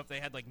 I want to know if they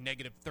had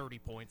negative 30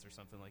 points or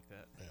something like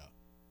that. Yeah.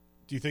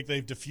 Do you think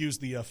they've diffused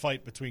the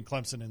fight between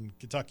Clemson and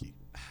Kentucky?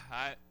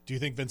 Do you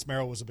think Vince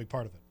Merrill was a big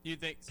part of it? You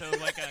think so?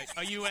 Like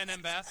a UN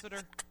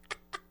ambassador?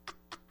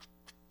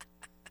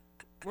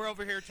 We're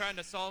over here trying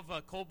to solve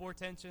Cold War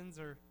tensions,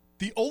 or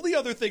the only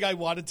other thing I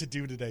wanted to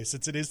do today,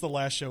 since it is the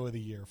last show of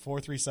the year,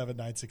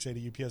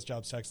 437-9680 UPS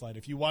Jobs text line.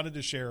 If you wanted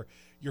to share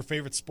your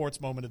favorite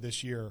sports moment of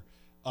this year,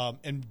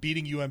 and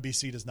beating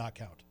UMBC does not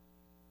count.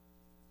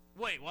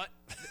 Wait, what?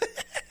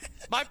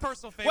 My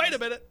personal favorite. Wait a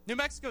minute. New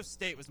Mexico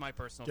State was my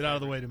personal favorite. Get out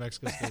of the way, New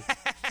Mexico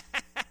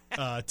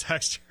State.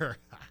 Texture.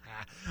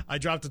 I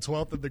dropped a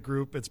 12th in the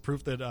group. It's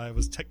proof that I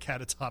was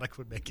catatonic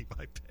when making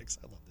my picks.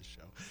 I love this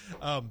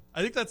show.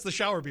 I think that's the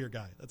shower beer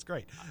guy. That's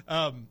great.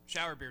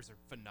 Shower beers are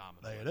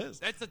phenomenal. It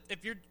is.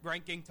 If you're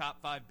ranking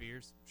top 5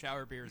 beers,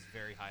 shower beer is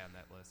very high on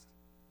that list.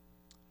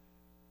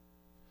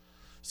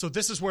 So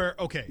this is where,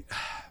 okay.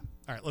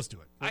 All right, let's do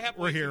it. I have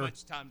way too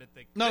much time to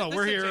think. No,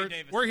 we're here.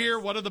 We're here.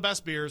 One of the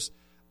best beers.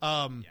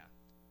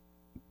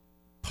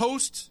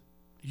 Post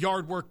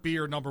yard work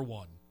beer number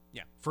 1.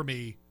 Yeah. For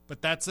me,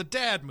 but that's a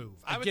dad move.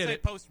 I would say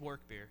post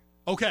work beer.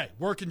 Okay,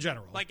 work in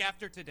general. Like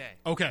after today.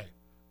 Okay.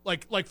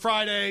 Like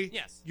Friday.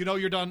 Yes. You know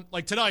you're done.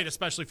 Like tonight,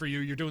 especially for you,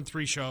 you're doing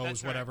 3 shows,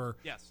 That's right. whatever.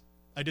 Yes.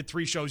 I did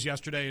 3 shows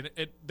yesterday,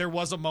 and there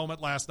was a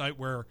moment last night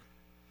where,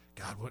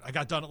 God, I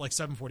got done at like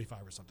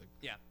 7:45 or something.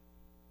 Yeah.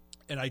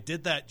 And I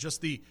did that.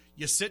 Just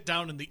you sit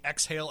down and the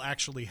exhale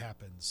actually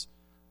happens.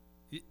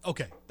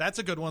 Okay, that's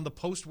a good one. The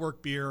post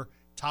work beer,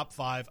 top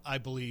 5. I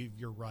believe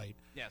you're right.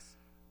 Yes.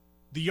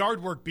 The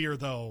yard work beer,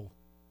 though,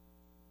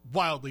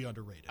 wildly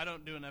underrated. I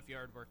don't do enough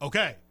yard work.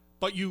 Okay,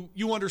 but you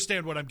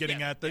understand what I'm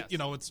getting at. That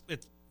yes.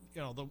 It's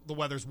the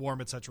weather's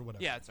warm, etc.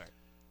 Whatever. Yeah, that's right.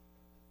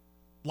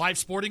 Live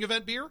sporting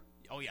event beer.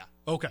 Oh yeah.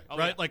 Okay,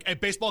 right. Yeah. Like a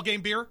baseball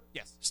game beer.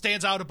 Yes.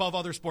 Stands out above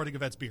other sporting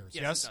events beers.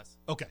 Yes. It does.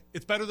 Okay,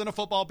 it's better than a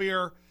football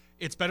beer.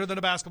 It's better than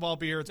a basketball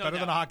beer. It's better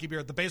than a hockey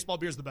beer. The baseball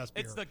beer is the best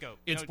beer. It's the GOAT.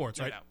 In sports,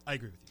 right? Doubt. I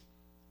agree with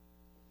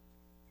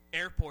you.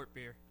 Airport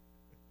beer.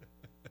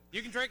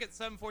 You can drink at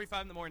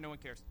 7:45 in the morning. No one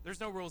cares. There's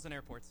no rules in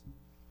airports.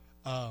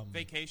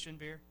 Vacation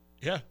beer.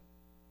 Yeah.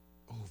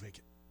 Oh,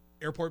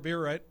 airport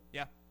beer, right?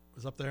 Yeah.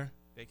 Was up there.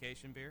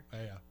 Vacation beer.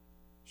 Yeah.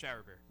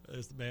 Shower beer.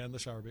 Is the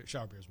shower beer?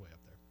 Shower beer is way up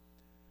there.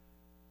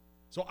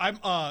 So I'm.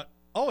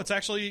 It's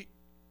actually.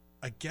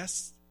 I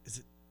guess is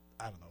it?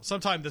 I don't know.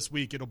 Sometime this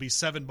week it'll be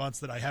 7 months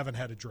that I haven't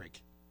had a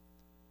drink,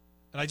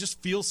 and I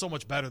just feel so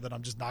much better that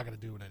I'm just not going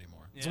to do it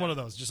anymore. It's one of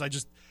those.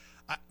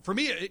 For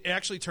me, it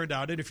actually turned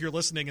out, and if you're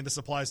listening and this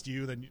applies to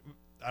you, then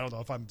I don't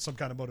know if I'm some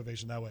kind of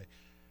motivation that way.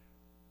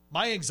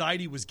 My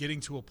anxiety was getting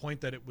to a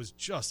point that it was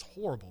just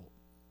horrible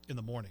in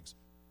the mornings.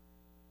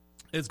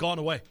 It's gone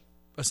away,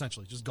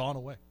 essentially, just gone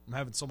away. I'm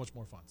having so much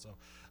more fun. So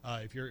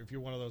if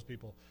you're one of those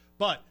people,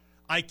 but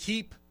I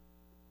keep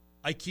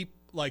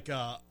like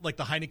the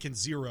Heineken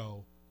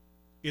Zero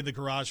in the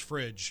garage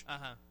fridge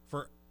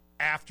for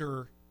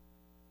after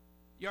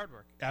yard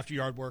work. After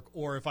yard work,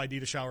 or if I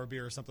need a shower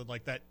beer or something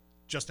like that,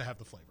 just to have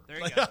the flavor. There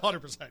you go.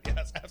 100%.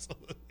 Yes,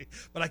 absolutely.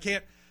 But I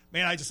can't.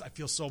 Man, I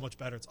feel so much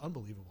better. It's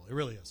unbelievable. It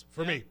really is.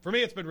 For me,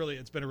 it's been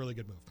a really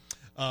good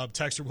move.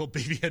 Texter, will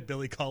BB and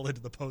Billy call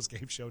into the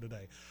post-game show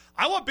today?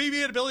 I want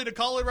BB and Billy to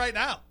call in right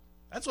now.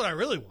 That's what I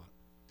really want.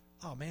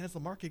 Oh, man, is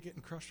the market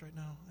getting crushed right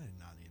now? I did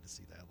not need to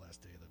see that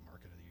last day of the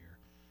market of the year.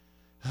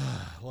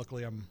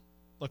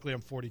 Luckily,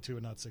 I'm 42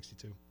 and not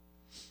 62.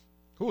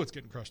 Ooh, it's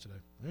getting crushed today.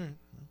 All right.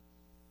 Well,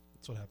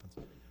 that's what happens.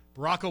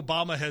 Barack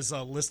Obama has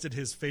listed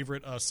his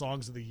favorite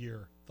songs of the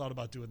year. Thought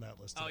about doing that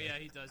list today. Oh, yeah,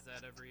 he does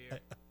that every year.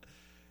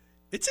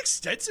 It's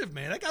extensive,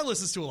 man. That guy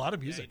listens to a lot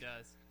of music. Yeah, he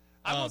does.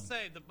 I will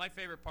say my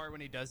favorite part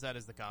when he does that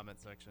is the comment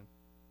section.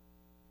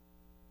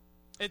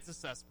 It's a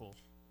cesspool.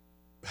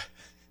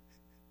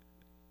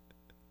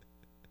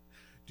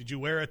 Did you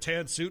wear a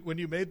tan suit when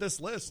you made this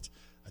list?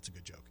 That's a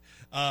good joke.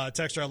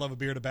 Texter, I love a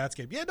beer at a Bats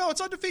game. Yeah, no, it's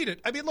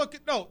undefeated. I mean, look,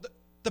 no,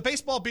 the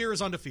baseball beer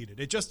is undefeated.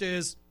 It just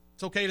is.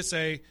 It's okay to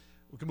say.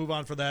 We can move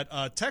on for that.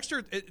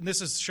 Texter, and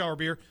this is shower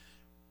beer.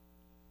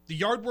 The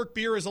yard work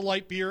beer is a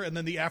light beer, and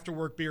then the after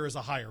work beer is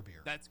a higher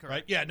beer. That's correct.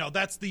 Right? Yeah, no,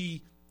 that's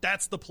the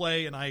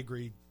play, and I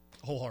agree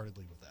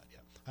wholeheartedly with that.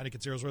 Yeah,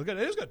 Heineken Zero is really good.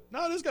 It is good.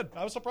 No, it is good.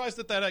 I was surprised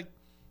that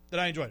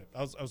I enjoyed it.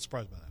 I was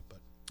surprised by that, but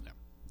yeah,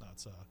 no,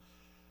 it's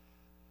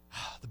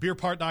the beer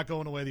part not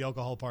going away. The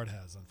alcohol part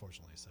has,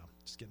 unfortunately. So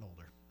just getting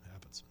older. It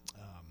happens.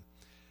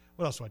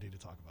 What else do I need to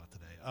talk about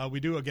today? We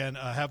do, again,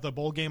 have the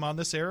bowl game on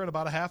this air in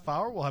about a half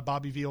hour. We'll have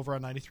Bobby V over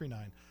on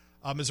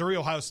 93.9.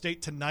 Missouri-Ohio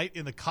State tonight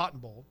in the Cotton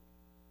Bowl.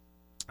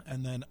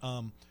 And then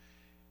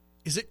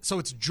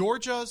it's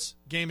Georgia's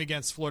game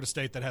against Florida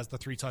State that has the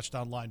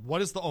 3-touchdown line.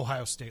 What is the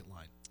Ohio State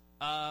line?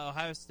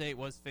 Ohio State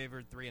was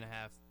favored 3.5.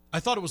 I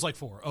thought it was like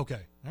 4.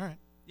 Okay. All right.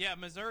 Yeah,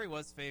 Missouri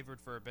was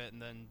favored for a bit,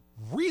 and then...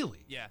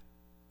 Really? Yeah,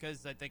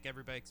 because I think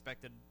everybody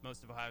expected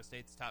most of Ohio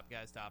State's top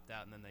guys to opt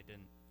out, and then they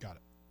didn't. Got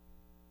it.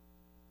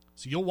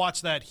 So you'll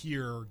watch that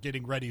here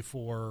getting ready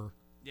for...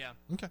 Yeah.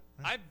 Okay.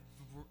 Right.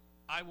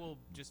 I will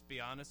just be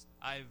honest.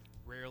 I've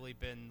rarely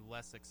been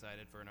less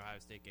excited for an Ohio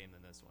State game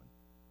than this one,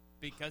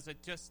 because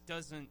it just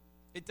doesn't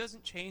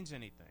change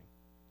anything.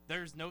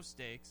 There's no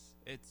stakes.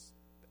 It's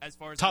As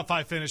far as top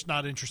 5 finish,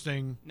 not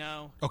interesting.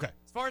 No. Okay.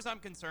 As far as I'm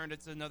concerned,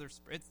 it's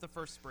the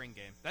first spring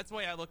game. That's the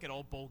way I look at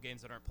all bowl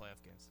games that aren't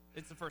playoff games.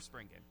 It's the first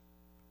spring game.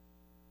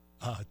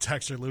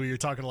 Texter Louie, you're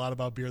talking a lot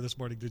about beer this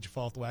morning. Did you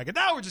fall off the wagon?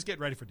 No, we're just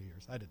getting ready for New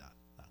Year's. I did not.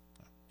 No.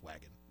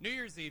 Wagon. New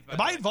Year's Eve. Am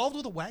I involved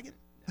with a wagon?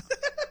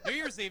 New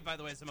Year's Eve, by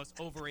the way, is the most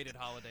overrated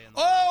holiday in the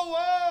world.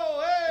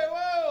 Whoa, hey,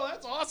 whoa,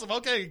 that's awesome.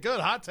 Okay, good,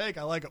 hot take.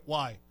 I like it.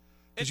 Why?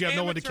 Because you have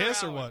no one to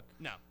kiss, or what?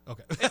 No.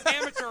 Okay. It's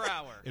amateur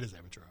hour. It is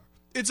amateur hour.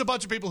 It's a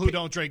bunch of people who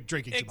don't drinking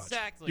too much.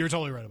 Exactly. You're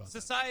totally right about that.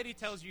 Society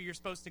tells you you're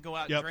supposed to go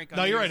out and drink on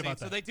No, New you're Year's right about Eve,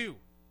 that. so they do.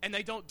 And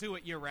they don't do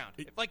it year round.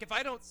 If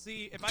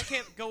I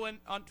can't go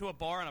onto a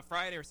bar on a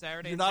Friday or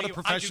Saturday, you're not a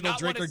professional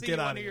drinker. Get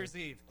out of New here. Year's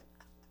Eve.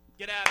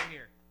 Get out of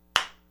here.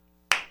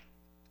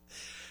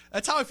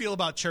 That's how I feel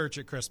about church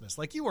at Christmas.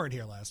 Like, you weren't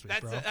here last week,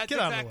 bro. That's Get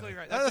out exactly of the way.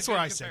 right. That's where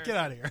I sit. Get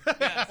out of here.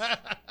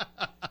 Yes.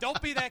 Don't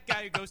be that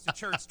guy who goes to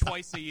church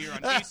twice a year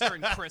on Easter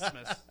and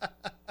Christmas.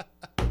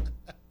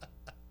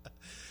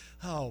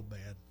 Oh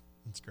man,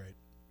 that's great.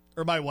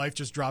 Or my wife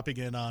just dropping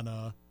in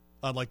on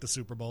like the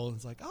Super Bowl and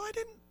it's like, oh,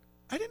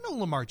 I didn't know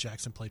Lamar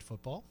Jackson played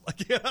football.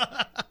 Like,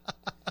 yeah.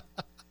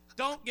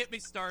 Don't get me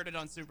started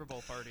on Super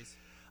Bowl parties.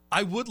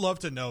 I would love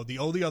to know. The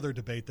only other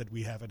debate that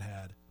we haven't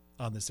had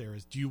on this air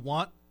is: do you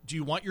want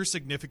your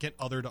significant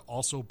other to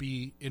also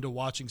be into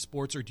watching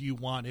sports, or do you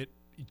want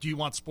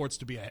sports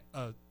to be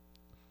a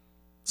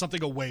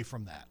something away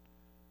from that?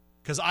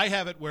 Because I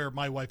have it where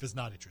my wife is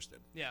not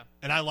interested. Yeah,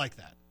 and I like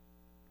that.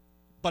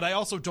 But I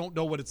also don't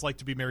know what it's like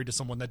to be married to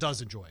someone that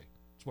does enjoy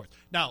sports.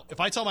 Now, if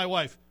I tell my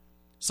wife,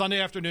 Sunday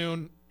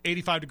afternoon,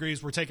 85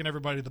 degrees, we're taking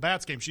everybody to the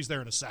Bats game, she's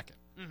there in a second.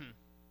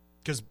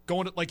 Because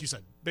going to, like you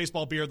said,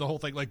 baseball, beer, the whole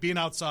thing, like being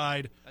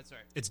outside, that's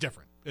right. It's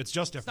different. It's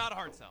just different. It's not a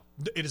hard sell.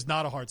 It is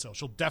not a hard sell.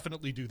 She'll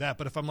definitely do that.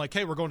 But if I'm like,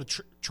 hey, we're going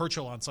to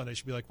Churchill on Sunday,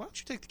 she'll be like, why don't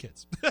you take the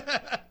kids?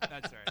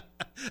 That's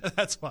right.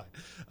 That's fine.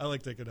 I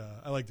like doing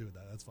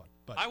that. That's fun.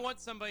 But I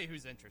want somebody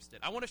who's interested.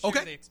 I want to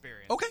share the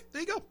experience. Okay,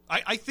 there you go.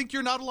 I think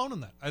you're not alone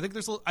in that. I think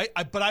there's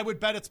but I would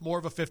bet it's more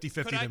of a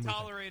 50-50 Could I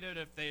tolerate it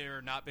if they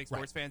are not big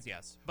sports fans?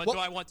 Yes. But do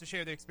I want to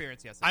share the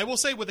experience? Yes. I will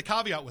say with a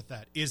caveat with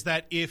that is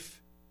that if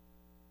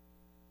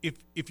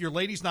your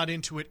lady's not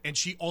into it and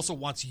she also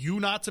wants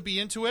you not to be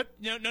into it,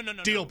 no,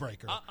 deal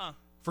breaker.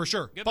 For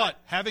sure. Goodbye. But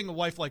having a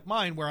wife like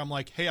mine where I'm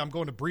like, hey, I'm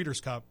going to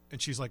Breeders' Cup,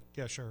 and she's like,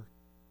 yeah, sure.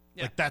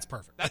 Yeah. Like, that's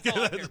perfect. That's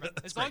all I care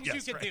about. As long as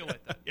you can deal with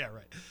it. Yeah,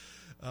 right.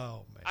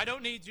 Oh, man. I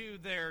don't need you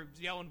there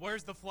yelling,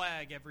 where's the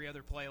flag every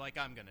other play like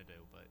I'm going to do.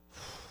 But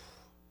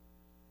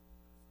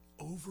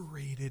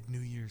overrated New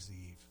Year's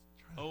Eve.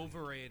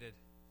 Overrated.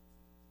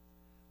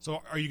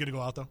 So are you going to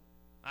go out, though?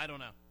 I don't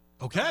know.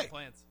 Okay. No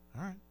plans.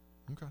 All right.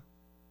 Okay.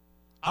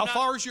 How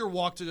far is your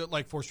walk to,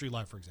 like, 4th Street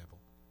Live, for example?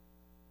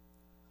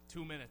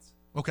 2 minutes.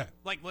 Okay.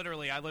 Like,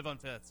 literally, I live on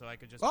 5th, so I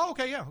could just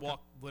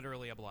walk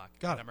literally a block.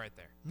 Got it. I'm right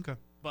there. Okay.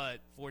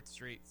 But 4th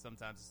Street,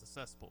 sometimes it's a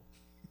cesspool.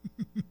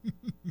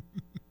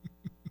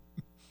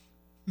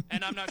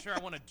 And I'm not sure I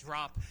want to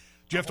drop.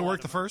 Do you have to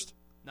work the first?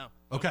 No.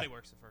 Okay. Nobody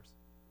works the first.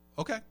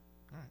 Okay. All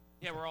right.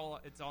 Yeah,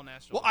 it's all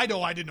national. Well, I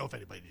know. I didn't know if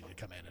anybody needed to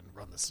come in and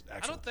run this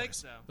actual I don't think place.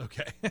 so.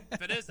 Okay.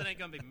 If it is, it ain't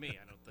going to be me,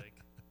 I don't think.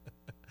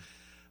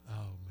 Oh,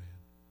 man.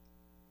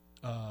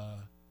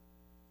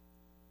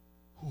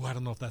 I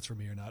don't know if that's for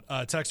me or not.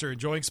 Texter,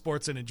 enjoying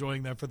sports and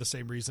enjoying them for the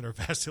same reason are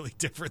vastly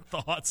different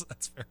thoughts.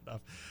 That's fair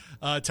enough.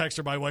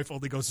 Texter, my wife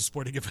only goes to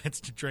sporting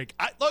events to drink.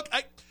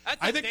 That's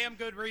a damn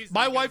good reason.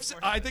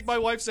 I think my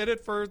wife's in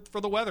it for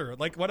the weather.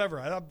 Like, whatever.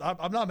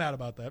 I'm not mad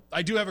about that.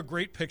 I do have a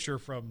great picture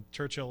from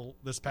Churchill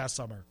this past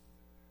summer.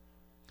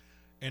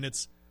 And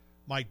it's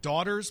my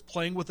daughter's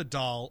playing with a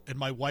doll and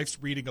my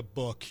wife's reading a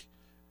book.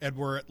 And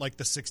we're at like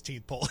the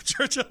 16th pole at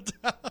Churchill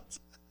Downs.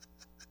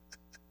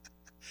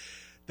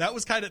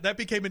 That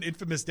became an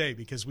infamous day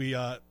because we,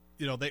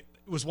 it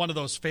was one of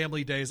those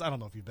family days. I don't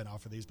know if you've been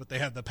out for these, but they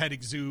had the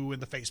petting zoo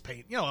and the face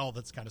paint, all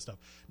that kind of stuff.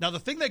 Now, the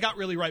thing they got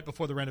really right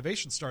before the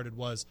renovation started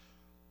was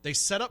they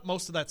set up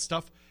most of that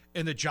stuff,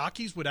 and the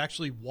jockeys would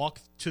actually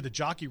walk to the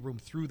jockey room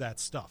through that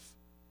stuff.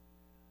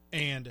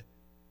 And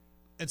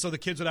so the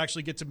kids would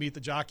actually get to meet the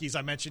jockeys.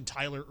 I mentioned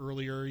Tyler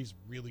earlier. He's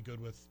really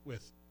good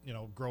with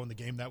growing the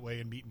game that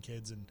way and meeting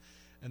kids and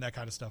that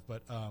kind of stuff.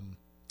 But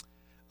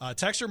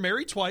Texter,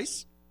 married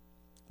twice.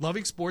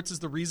 Loving sports is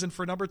the reason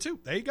for number 2.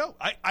 There you go.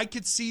 I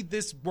could see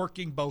this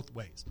working both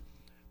ways.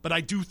 But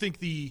I do think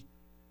the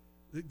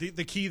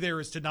key there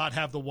is to not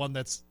have the one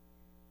that's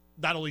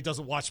not only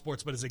doesn't watch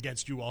sports but is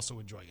against you also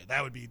enjoying it.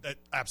 That would be an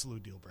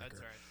absolute deal breaker. That's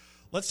right.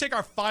 Let's take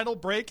our final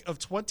break of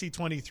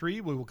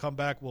 2023. We will come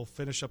back. We'll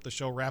finish up the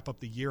show, wrap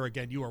up the year.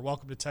 Again, you are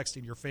welcome to text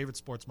in your favorite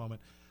sports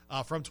moment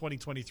from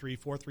 2023,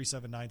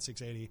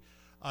 437-9680.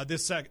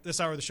 This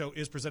hour of the show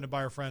is presented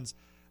by our friends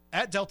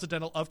at Delta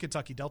Dental of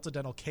Kentucky,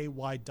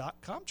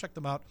 deltadentalky.com. Check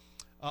them out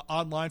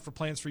online for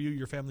plans for you,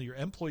 your family, your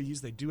employees.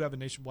 They do have a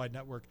nationwide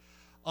network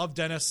of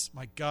dentists.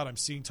 My God, I'm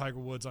seeing Tiger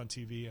Woods on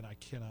TV, and I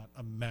cannot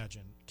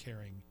imagine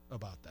caring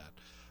about that.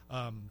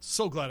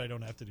 So glad I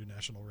don't have to do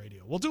national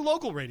radio. We'll do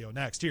local radio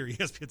next here,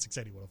 ESPN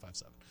 680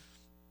 1057.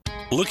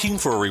 Looking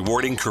for a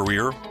rewarding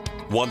career?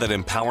 One that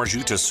empowers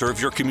you to serve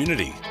your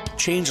community,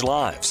 change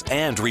lives,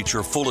 and reach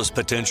your fullest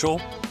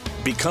potential?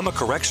 Become a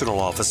correctional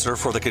officer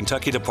for the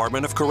Kentucky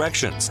Department of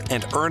Corrections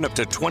and earn up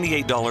to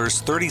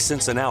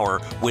 $28.30 an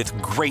hour with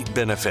great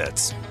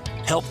benefits.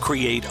 Help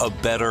create a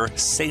better,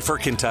 safer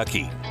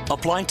Kentucky.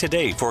 Apply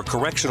today for a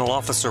correctional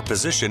officer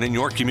position in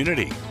your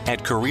community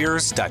at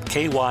careers.ky.gov.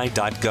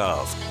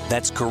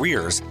 That's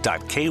careers.ky.gov.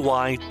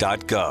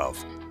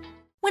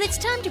 When it's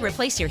time to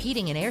replace your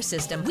heating and air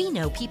system, we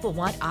know people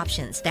want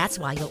options. That's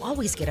why you'll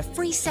always get a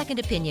free second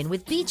opinion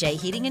with BJ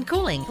Heating and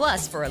Cooling.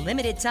 Plus, for a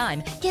limited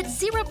time, get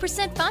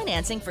 0%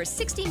 financing for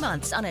 60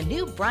 months on a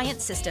new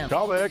Bryant system.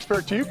 Call the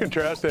experts you can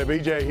trust at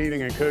BJ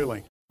Heating and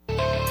Cooling.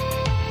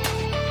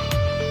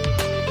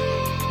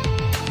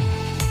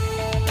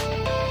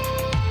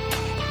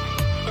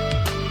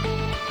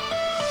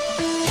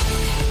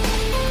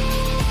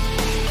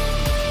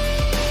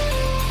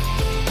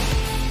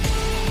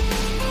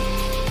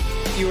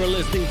 You are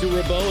listening to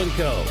Rabaut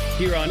Co.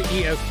 here on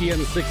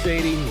ESPN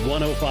 680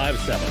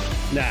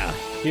 1057. Now,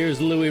 here's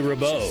Louis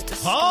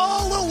Rabaut.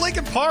 Oh, little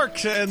Lincoln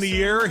Park in the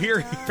year here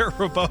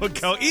Rabaut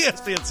Co.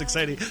 ESPN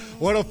 680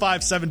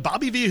 1057.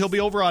 Bobby V, he'll be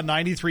over on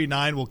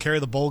 93.9. We'll carry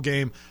the bowl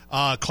game.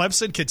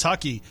 Clemson,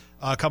 Kentucky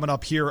coming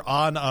up here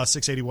on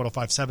 680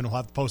 1057. We'll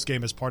have the post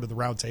game as part of the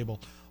roundtable.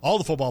 All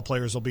the football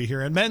players will be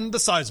here, and men the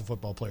size of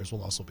football players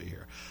will also be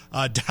here.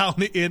 Down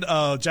in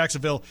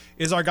Jacksonville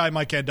is our guy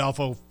Mike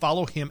Gandolfo.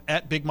 Follow him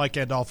at Big Mike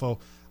Gandolfo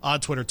on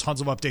Twitter. Tons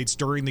of updates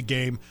during the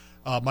game.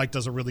 Mike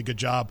does a really good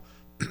job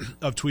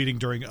of tweeting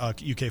during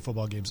UK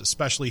football games,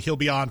 especially. He'll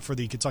be on for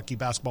the Kentucky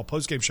basketball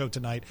postgame show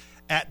tonight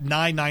at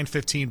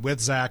 9:15 with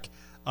Zach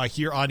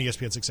here on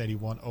ESPN 680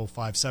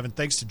 1057.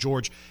 Thanks to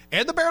George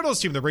and the Barrados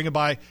team. They're bringing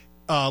by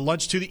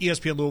lunch to the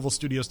ESPN Louisville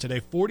studios today.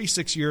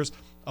 46 years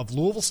of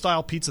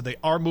Louisville-style pizza. They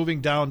are moving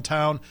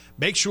downtown.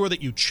 Make sure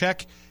that you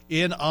check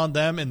in on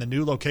them in the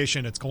new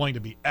location. It's going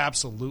to be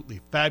absolutely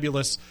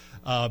fabulous.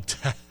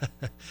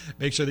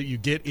 Make sure that you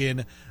get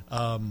in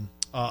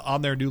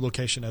on their new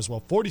location as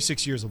well.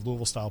 46 years of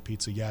Louisville-style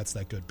pizza. Yeah, it's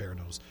that good. Bear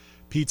Nose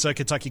Pizza.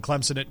 Kentucky,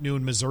 Clemson at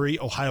noon. Missouri,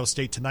 Ohio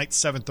State tonight,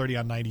 7:30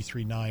 on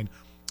 93.9.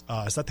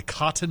 Is that the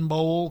Cotton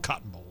Bowl?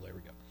 Cotton Bowl. There we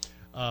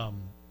go.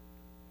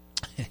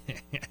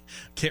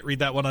 Can't read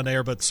that one on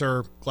air, but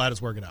sir, glad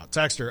it's working out.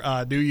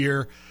 Texter, New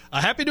Year.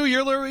 Happy New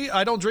Year, Larry.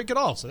 I don't drink at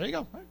all. So there you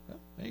go.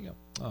 There you go.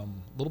 A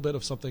little bit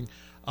of something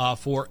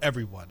for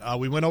everyone.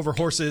 We went over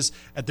horses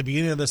at the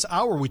beginning of this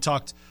hour. We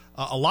talked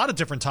a lot of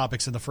different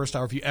topics in the first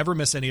hour. If you ever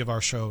miss any of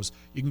our shows,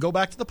 you can go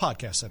back to the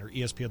podcast center,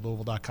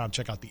 ESPNLouisville.com.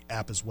 Check out the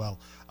app as well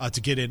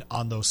to get in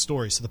on those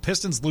stories. So the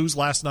Pistons lose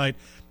last night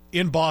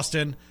in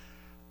Boston.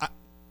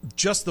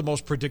 Just the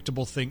most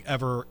predictable thing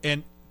ever.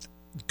 And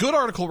good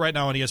article right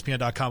now on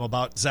ESPN.com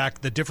about,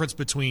 Zach, the difference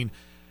between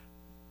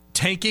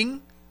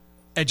tanking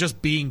and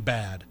just being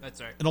bad. That's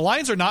right. And the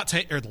Lions are not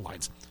tanking. Or the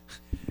Lions.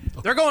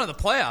 They're going to the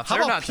playoffs. How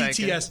They're about not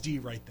PTSD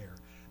tanking. right there?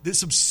 There's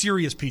some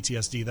serious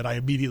PTSD that I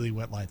immediately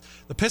went Lions.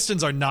 The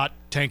Pistons are not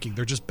tanking.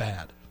 They're just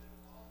bad.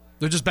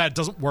 They're just bad. It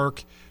doesn't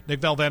work. Nick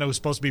Valvano, who's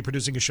supposed to be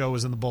producing a show,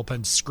 is in the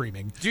bullpen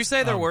screaming. Did you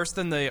say they're worse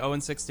than the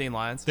 0-16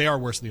 Lions? They are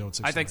worse than the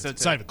 0-16 I think so, too.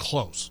 It's not even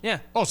close. Yeah.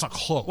 Oh, it's not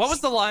close. What was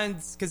the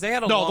Lions? Because they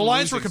had a No, long the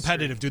Lions were losing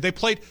competitive, streak.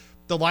 dude.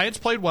 The Lions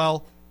played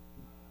well.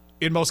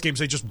 In most games,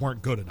 they just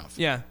weren't good enough.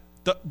 Yeah.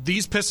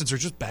 These Pistons are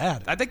just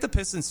bad. I think the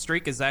Pistons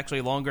streak is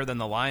actually longer than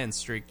the Lions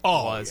streak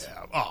was.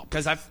 Yeah. Oh,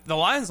 because the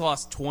Lions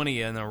lost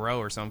 20 in a row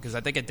or something, because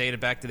I think it dated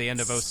back to the end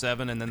of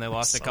 07, and then they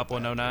lost a couple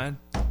in 09.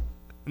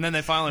 And then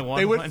they finally won.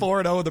 They went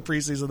 4-0 in the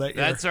preseason that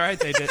year. That's right,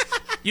 they did.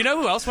 You know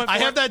who else went 4-0? I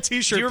have that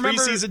T-shirt,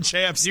 preseason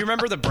champs. Do you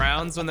remember the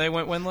Browns when they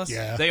went winless?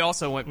 Yeah. They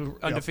also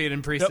went undefeated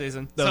in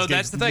preseason. Yep. So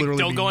that's the thing.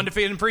 Don't go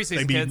undefeated in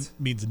preseason, kids.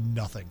 Means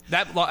nothing.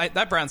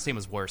 That Browns team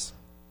was worse.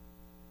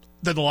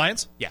 Than the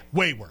Lions? Yeah.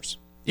 Way worse.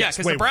 Yeah, Yes,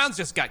 because way the Browns worse.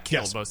 just got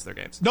killed Yes. most of their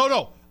games.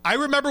 No. I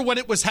remember when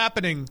it was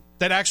happening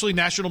that actually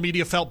national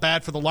media felt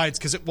bad for the Lions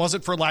because it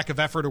wasn't for lack of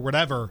effort or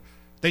whatever.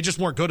 They just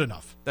weren't good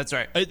enough. That's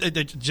right.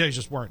 They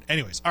just weren't.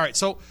 Anyways, all right.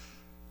 So,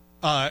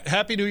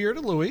 Happy New Year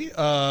to Louie.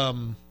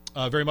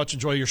 Very much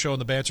enjoy your show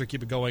and the banter.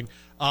 Keep it going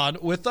on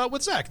with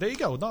Zach. There you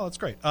go. No, that's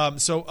great.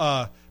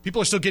 So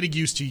people are still getting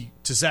used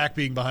to Zach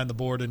being behind the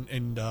board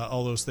and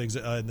all those things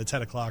in the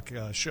 10 o'clock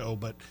show,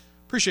 but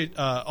appreciate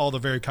all the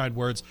very kind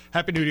words.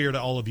 Happy New Year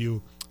to all of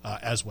you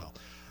as well.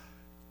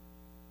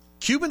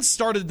 Cubans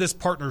started this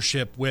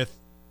partnership with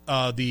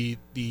the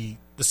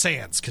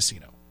Sands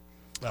Casino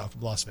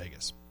from Las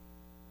Vegas.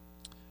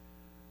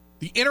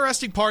 The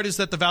interesting part is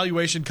that the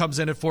valuation comes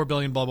in at $4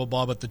 billion, blah, blah,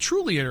 blah, but the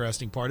truly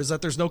interesting part is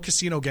that there's no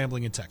casino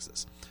gambling in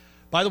Texas.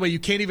 By the way, you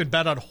can't even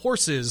bet on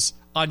horses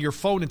on your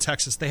phone in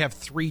Texas. They have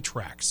 3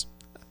 tracks.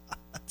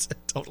 That's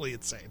totally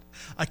insane.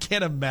 I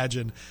can't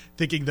imagine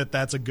thinking that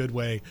that's a good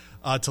way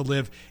to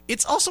live.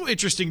 It's also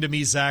interesting to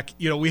me, Zach,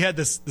 we had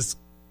this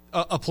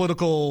a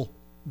political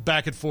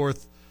back and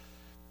forth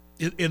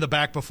in the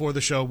back before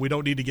the show. We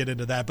don't need to get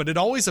into that, but it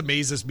always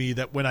amazes me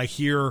that when I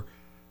hear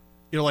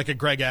like a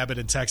Greg Abbott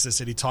in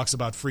Texas, and he talks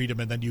about freedom,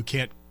 and then you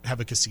can't have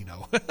a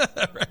casino,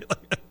 right?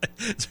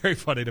 It's very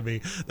funny to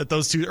me that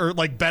those two are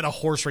like bet a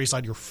horse race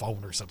on your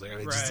phone or something. I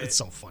mean, it's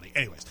so funny.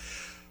 Anyways,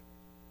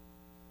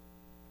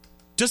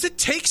 does it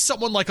take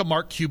someone like a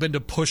Mark Cuban to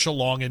push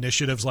along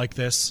initiatives like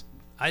this?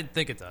 I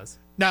think it does.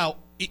 Now,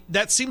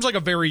 that seems like a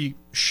very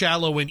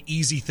shallow and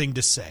easy thing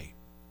to say,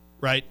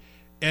 right?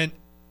 And,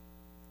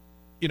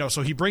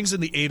 so he brings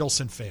in the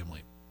Adelson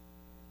family.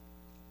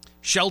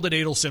 Sheldon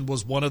Adelson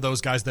was one of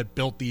those guys that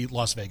built the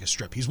Las Vegas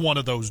Strip. He's one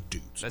of those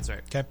dudes. That's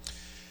right. Okay.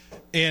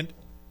 And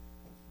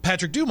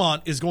Patrick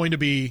Dumont is going to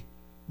be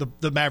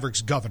the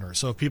Mavericks governor.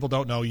 So if people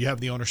don't know, you have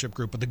the ownership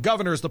group, but the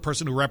governor is the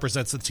person who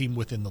represents the team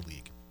within the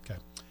league. Okay.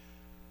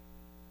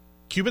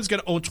 Cuban's going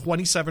to own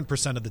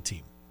 27% of the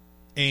team.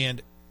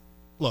 And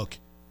look,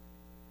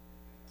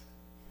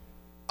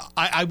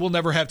 I will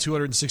never have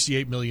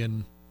 $268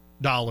 million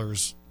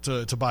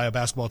to buy a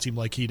basketball team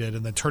like he did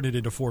and then turn it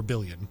into $4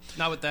 billion.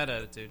 Not with that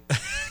attitude.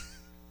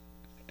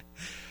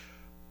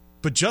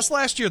 But just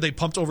last year, they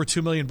pumped over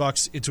 $2 million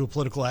into a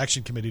political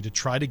action committee to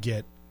try to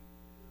get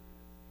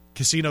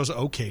casinos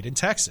okayed in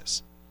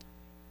Texas.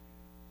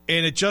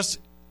 And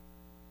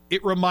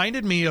it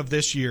reminded me of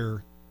this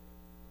year,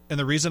 and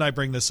the reason I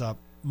bring this up,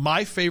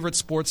 my favorite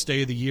sports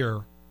day of the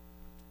year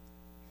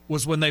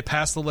was when they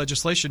passed the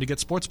legislation to get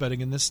sports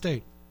betting in this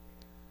state.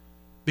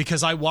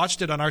 Because I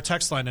watched it on our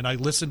text line, and I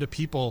listened to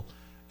people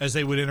as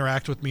they would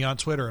interact with me on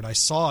Twitter, and I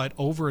saw it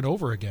over and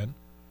over again,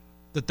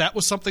 that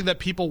was something that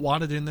people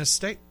wanted in this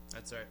state.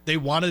 That's right. They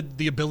wanted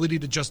the ability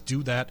to just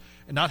do that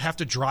and not have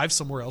to drive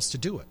somewhere else to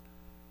do it.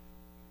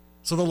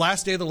 So the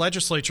last day of the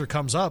legislature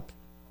comes up,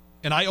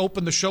 and I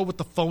opened the show with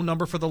the phone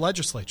number for the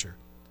legislature.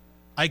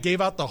 I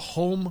gave out the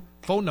home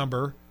phone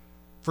number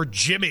for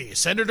Jimmy,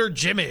 Senator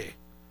Jimmy,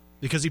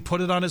 because he put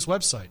it on his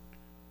website.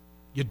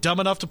 You're dumb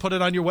enough to put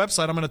it on your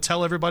website, I'm going to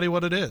tell everybody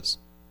what it is.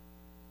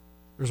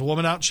 There's a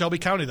woman out in Shelby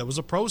County that was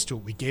opposed to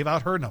it. We gave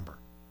out her number.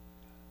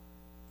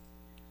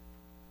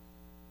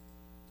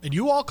 And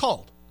you all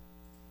called,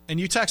 and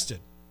you texted,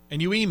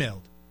 and you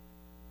emailed.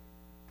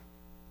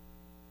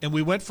 And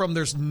we went from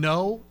there's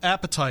no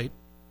appetite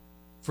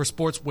for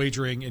sports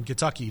wagering in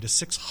Kentucky to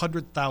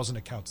 600,000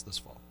 accounts this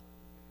fall.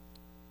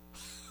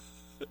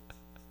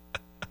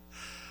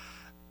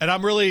 And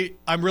I'm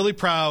really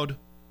proud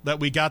that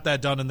we got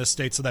that done in this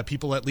state so that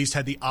people at least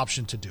had the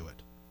option to do it.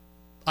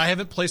 I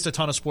haven't placed a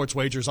ton of sports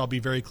wagers. I'll be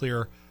very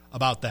clear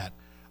about that.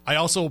 I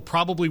also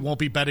probably won't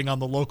be betting on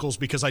the locals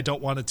because I don't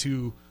want it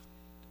to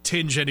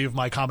tinge any of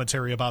my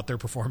commentary about their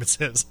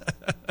performances.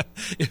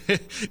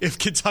 If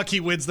Kentucky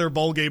wins their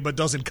bowl game but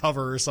doesn't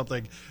cover or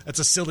something, that's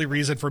a silly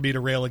reason for me to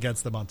rail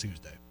against them on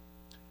Tuesday.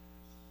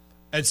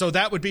 And so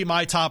that would be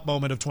my top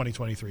moment of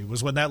 2023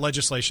 was when that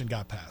legislation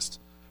got passed.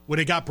 When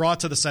it got brought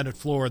to the Senate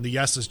floor and the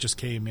yeses just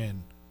came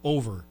in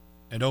over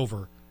and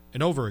over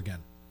and over again.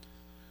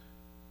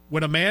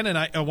 When a man, and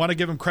I want to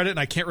give him credit, and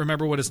I can't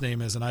remember what his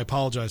name is, and I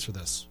apologize for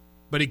this,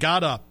 but he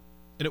got up,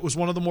 and it was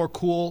one of the more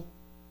cool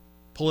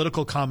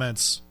political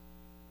comments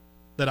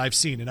that I've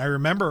seen. And I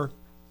remember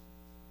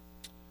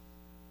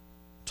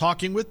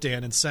talking with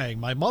Dan and saying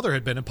my mother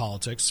had been in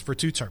politics for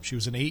 2 terms. She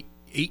was an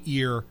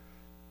eight-year,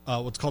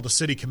 what's called a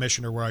city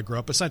commissioner where I grew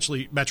up,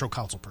 essentially Metro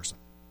Council person.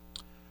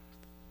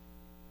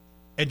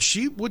 And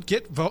she would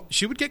get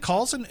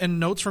calls and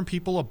notes from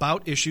people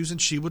about issues, and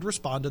she would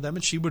respond to them,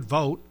 and she would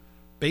vote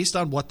based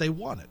on what they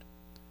wanted.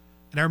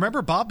 And I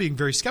remember Bob being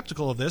very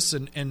skeptical of this,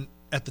 and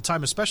at the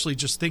time especially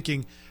just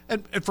thinking,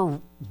 and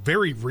for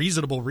very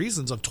reasonable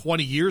reasons, of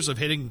 20 years of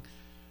hitting,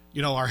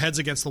 our heads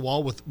against the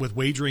wall with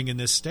wagering in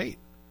this state.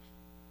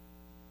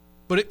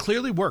 But it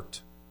clearly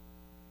worked.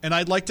 And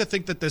I'd like to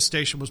think that this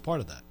station was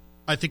part of that.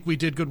 I think we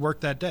did good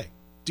work that day.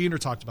 Diener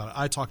talked about it.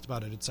 I talked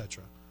about it,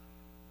 etc.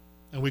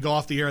 And we go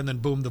off the air, and then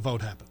boom, the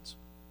vote happens.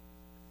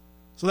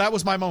 So that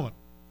was my moment.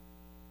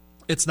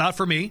 It's not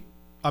for me.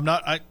 I've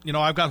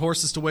got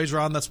horses to wager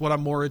on. That's what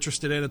I'm more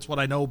interested in. It's what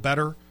I know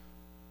better.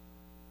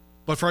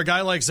 But for a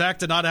guy like Zach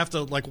to not have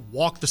to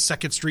walk the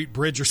 2nd Street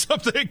Bridge or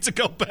something to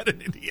go bet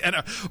in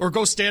Indiana, or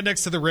go stand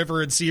next to the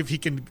river and see if he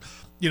can,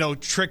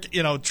 trick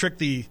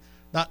the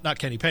not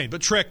Kenny Payne,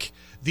 but trick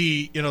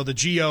the the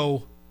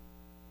geo,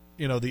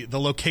 the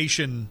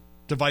location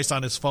device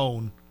on his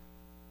phone.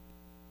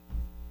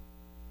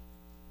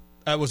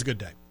 That was a good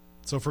day.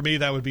 So for me,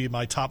 that would be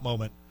my top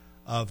moment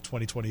of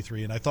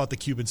 2023. And I thought the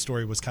Cuban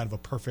story was kind of a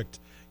perfect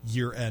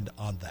year end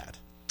on that.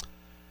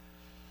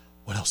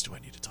 What else do I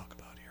need to talk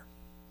about here?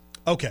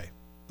 Okay,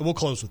 we'll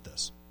close with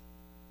this.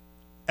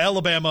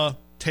 Alabama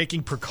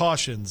taking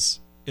precautions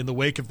in the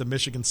wake of the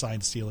Michigan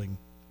sign stealing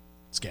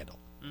scandal.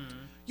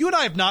 Mm-hmm. You and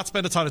I have not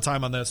spent a ton of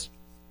time on this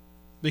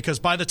because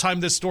by the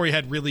time this story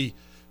had really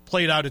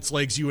played out its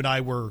legs, you and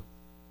I were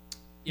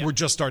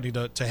just starting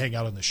to hang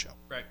out on this show.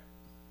 Right.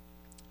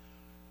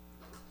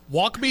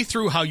 Walk me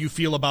through how you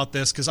feel about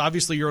this, because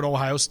obviously you're an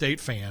Ohio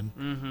State fan.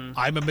 Mm-hmm.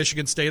 I'm a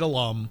Michigan State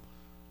alum.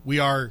 We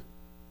are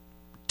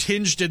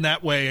tinged in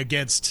that way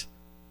against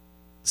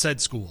said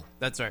school.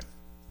 That's right.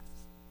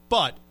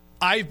 But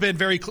I've been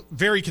very,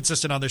 very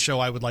consistent on this show,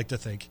 I would like to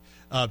think.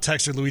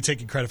 Texter Louis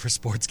taking credit for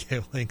sports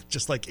gambling,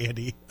 just like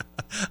Andy.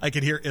 I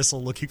can hear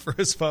Issel looking for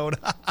his phone.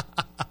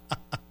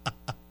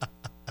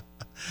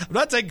 I'm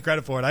not taking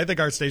credit for it. I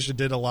think our station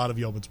did a lot of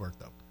yeoman's work,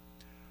 though.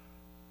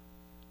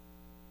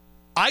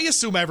 I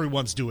assume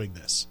everyone's doing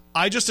this.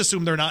 I just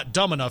assume they're not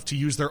dumb enough to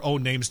use their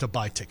own names to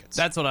buy tickets.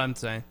 That's what I'm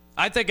saying.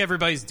 I think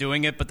everybody's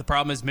doing it, but the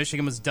problem is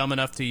Michigan was dumb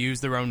enough to use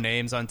their own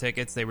names on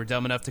tickets. They were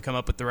dumb enough to come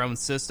up with their own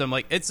system.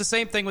 Like, it's the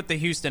same thing with the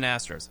Houston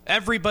Astros.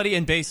 Everybody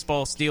in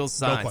baseball steals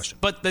signs. No question.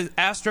 But the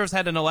Astros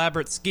had an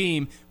elaborate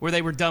scheme where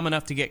they were dumb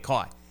enough to get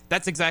caught.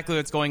 That's exactly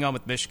what's going on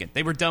with Michigan.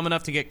 They were dumb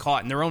enough to get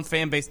caught, and their own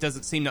fan base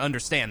doesn't seem to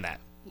understand that.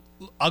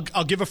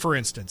 I'll give a for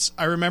instance.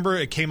 I remember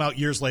it came out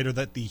years later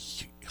that the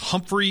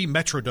Humphrey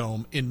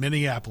Metrodome in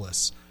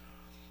Minneapolis,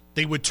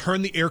 they would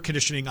turn the air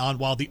conditioning on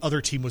while the other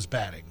team was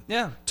batting.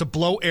 Yeah. To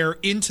blow air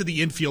into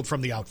the infield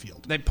from the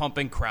outfield. They pump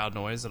in crowd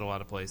noise at a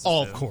lot of places.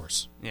 Oh, too. of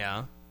course.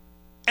 Yeah.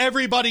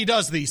 Everybody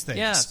does these things.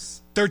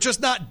 Yes. They're just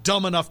not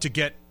dumb enough to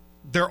get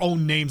their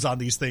own names on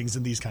these things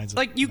and these kinds of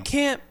things. Like, you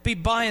can't be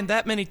buying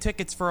that many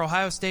tickets for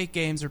Ohio State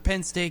games or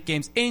Penn State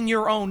games in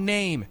your own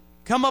name.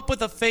 Come up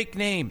with a fake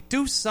name.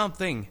 Do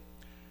something.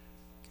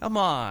 Come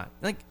on.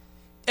 Like,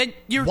 and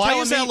you're Why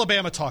telling is me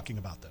Alabama talking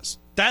about this?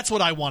 That's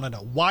what I want to know.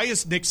 Why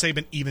is Nick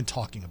Saban even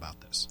talking about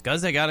this?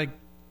 Because they gotta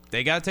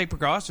take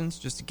precautions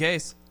just in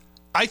case.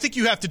 I think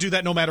you have to do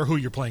that no matter who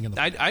you're playing in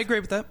the I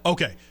agree with that.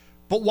 Okay.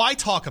 But why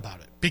talk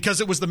about it?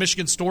 Because it was the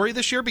Michigan story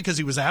this year? Because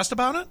he was asked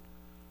about it?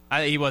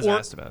 He was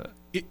asked about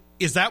it.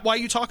 Is that why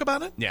you talk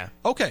about it? Yeah.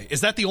 Okay.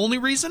 Is that the only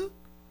reason?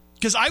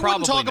 Because I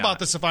wouldn't talk about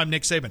this if I'm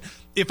Nick Saban.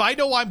 If I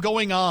know I'm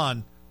going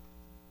on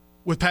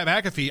with Pat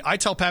McAfee, I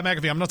tell Pat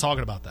McAfee I'm not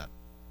talking about that.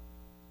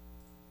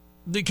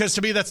 Because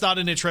to me, that's not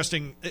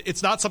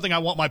it's not something I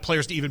want my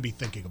players to even be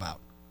thinking about.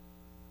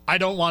 I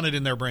don't want it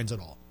in their brains at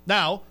all.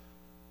 Now,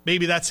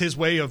 maybe that's his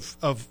way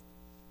of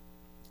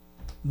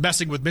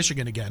messing with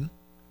Michigan again.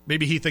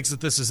 Maybe he thinks that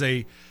this is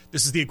the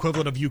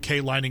equivalent of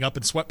UK lining up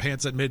in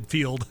sweatpants at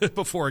midfield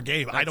before a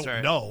game. I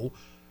don't know.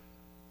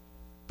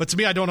 But to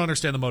me, I don't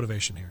understand the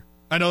motivation here.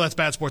 I know that's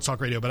bad sports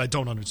talk radio, but I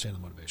don't understand the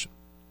motivation.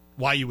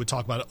 Why you would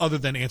talk about it other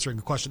than answering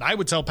a question. I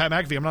would tell Pat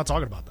McAfee I'm not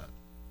talking about that.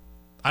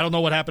 I don't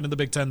know what happened in the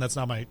Big Ten. That's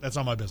not my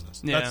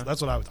business. Yeah.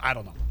 That's what I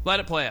don't know. Let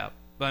it play out.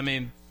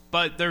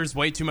 But there's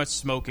way too much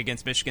smoke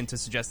against Michigan to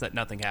suggest that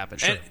nothing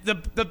happened. Sure.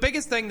 And the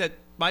biggest thing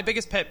my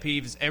biggest pet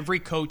peeve is every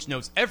coach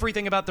knows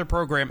everything about their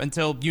program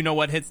until you know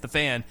what hits the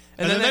fan,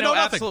 and then they know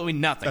absolutely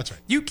nothing. That's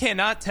right. You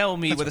cannot tell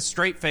me with a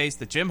straight face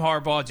that Jim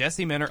Harbaugh,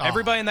 Jesse Minter,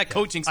 everybody in that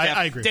coaching staff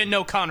I agree. didn't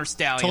know Connor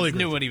Stallions Totally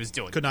knew what he was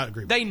doing. Could not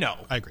agree. They know.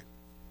 I agree.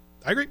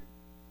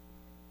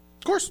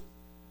 Of course.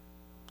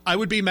 I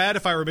would be mad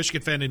if I were a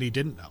Michigan fan and he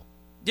didn't know.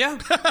 Yeah.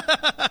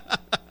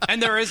 And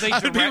there is I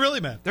would be really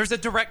mad. There's a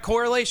direct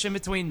correlation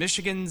between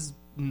Michigan's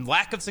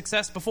lack of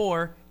success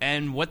before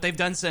and what they've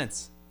done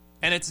since.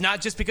 And it's not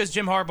just because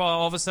Jim Harbaugh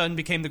all of a sudden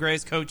became the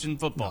greatest coach in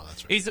football. No,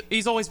 that's right.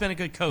 He's always been a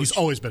good coach. He's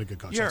always been a good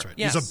coach. That's right.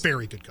 Yes. He's a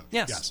very good coach.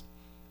 Yes.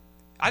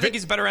 I think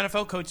he's a better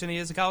NFL coach than he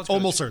is a college coach.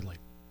 Almost certainly.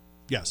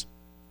 Yes.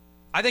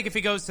 I think if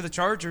he goes to the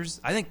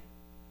Chargers,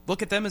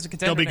 look at them as a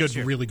contender. They'll be next good,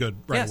 year. really good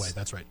right away.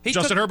 That's right. He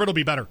Justin Herbert will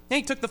be better.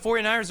 He took the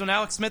 49ers when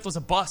Alex Smith was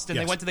a bust, and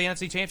they went to the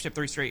NFC Championship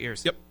 3 straight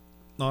years. Yep.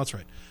 No, that's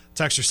right.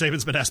 Texter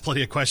Saban's been asked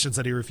plenty of questions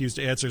that he refused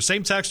to answer.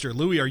 Same texter.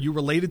 Louis, are you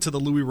related to the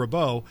Louis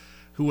Rabaut,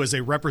 who was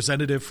a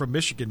representative from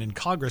Michigan in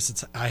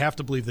Congress? I have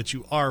to believe that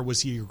you are.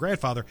 Was he your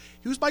grandfather?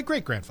 He was my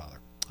great-grandfather.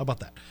 How about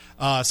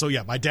that? So,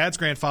 yeah, my dad's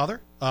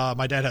grandfather.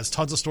 My dad has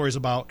tons of stories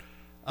about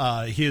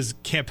his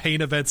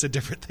campaign events and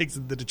different things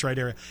in the Detroit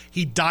area.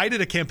 He died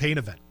at a campaign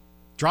event.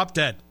 Dropped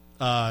dead.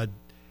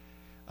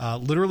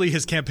 Literally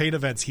his campaign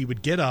events, he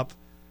would get up.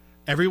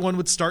 Everyone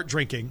would start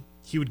drinking.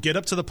 He would get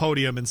up to the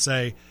podium and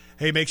say,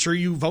 hey, make sure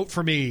you vote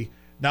for me.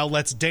 Now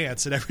let's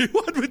dance. And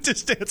everyone would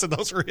just dance. And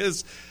those were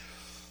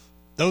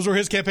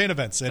his campaign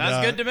events. And,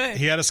 that's good to me.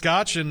 He had a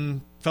scotch and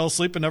fell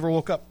asleep and never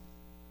woke up.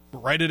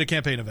 Right at a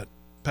campaign event.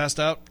 Passed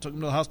out, took him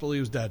to the hospital. He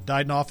was dead.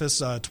 Died in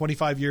office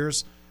 25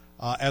 years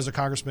as a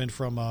congressman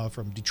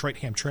from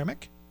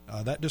Detroit-Hamtramck,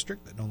 that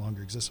district that no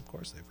longer exists, of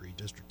course. They've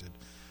redistricted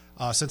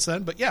since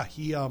then. But, yeah,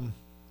 he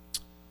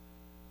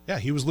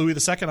was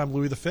Louis II. I'm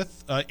Louis V.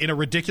 In a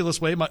ridiculous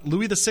way,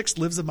 Louis VI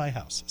lives in my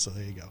house. So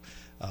there you go.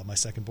 My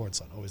second-born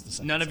son, always the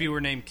second. None of you were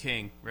named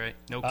King, right?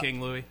 No King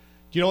Louis?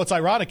 You know what's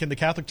ironic? In the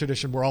Catholic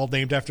tradition, we're all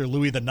named after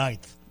Louis IX.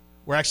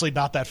 We're actually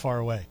not that far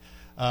away.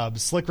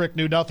 Slick Rick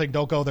knew nothing.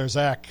 Don't go there,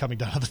 Zach. Coming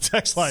down on the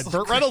text line.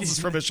 Burt Reynolds is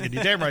from Michigan.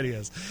 You're damn right he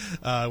is.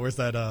 Where's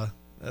that?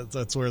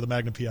 That's where the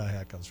Magnum PI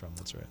hat comes from.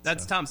 That's right.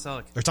 That's Tom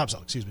Selleck. Or Tom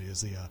Selleck, excuse me, is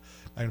the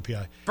Magnum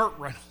PI. Burt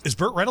Reynolds. Is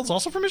Burt Reynolds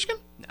also from Michigan?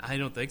 I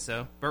don't think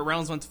so. Burt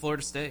Reynolds went to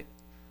Florida State.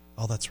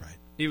 Oh, that's right.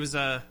 He was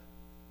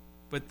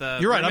with the.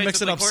 You're right. I'm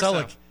mixing up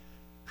Selleck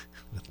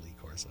with Lee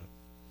Corso.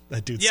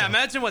 That dude. Yeah, Selleck.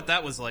 imagine what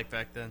that was like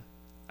back then.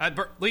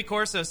 Lee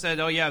Corso said,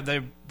 "Oh yeah,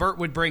 Burt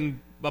would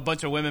bring a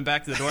bunch of women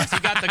back to the dorms. He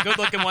got the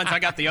good-looking ones. I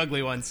got the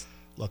ugly ones."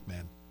 Look,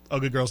 man,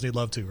 ugly girls need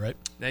love too, right?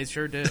 They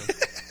sure do.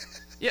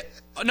 Yeah.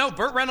 No,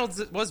 Burt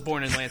Reynolds was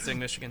born in Lansing,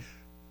 Michigan.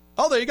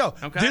 Oh, there you go.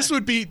 Okay. This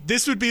would be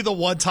the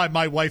one time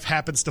my wife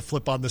happens to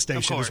flip on the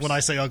station is when I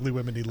say ugly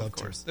women need love. Of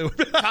course. Too.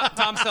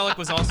 Tom Selleck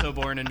was also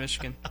born in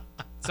Michigan,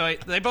 so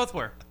they both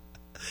were.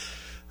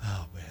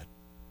 Oh man.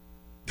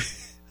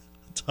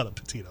 ton of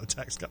Patino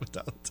text coming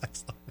down the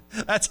text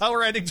line. That's how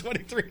we're ending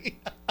 23.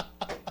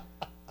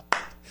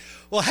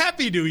 Well,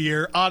 Happy New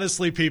Year.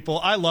 Honestly, people,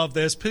 I love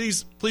this.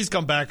 Please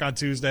come back on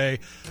Tuesday.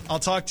 I'll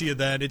talk to you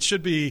then. It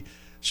should be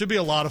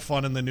a lot of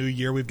fun in the new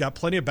year. We've got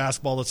plenty of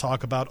basketball to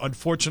talk about.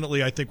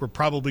 Unfortunately, I think we're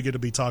probably going to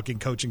be talking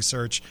coaching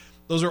search.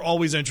 Those are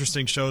always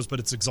interesting shows, but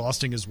it's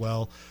exhausting as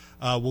well.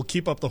 We'll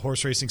keep up the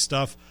horse racing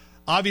stuff.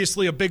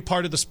 Obviously, a big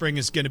part of the spring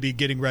is going to be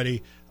getting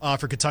ready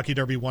for Kentucky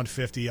Derby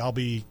 150. I'll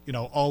be,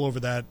 all over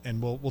that,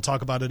 and we'll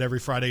talk about it every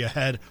Friday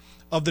ahead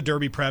of the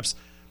Derby preps.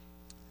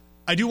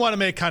 I do want to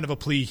make kind of a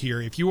plea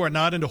here. If you are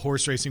not into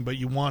horse racing, but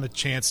you want a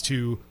chance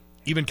to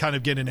even kind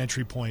of get an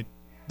entry point,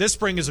 this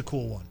spring is a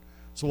cool one.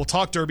 So we'll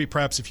talk Derby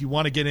preps. If you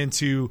want to get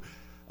into,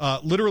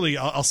 literally,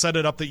 I'll set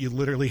it up that you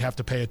literally have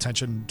to pay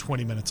attention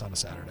 20 minutes on a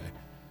Saturday.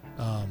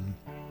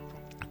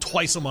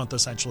 Twice a month,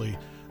 essentially,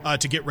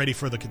 to get ready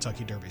for the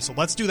Kentucky Derby. So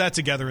let's do that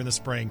together in the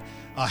spring.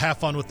 Have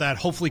fun with that.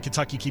 Hopefully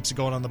Kentucky keeps it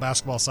going on the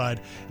basketball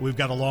side. We've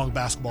got a long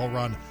basketball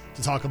run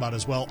to talk about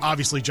as well.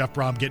 Obviously, Jeff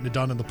Brom getting it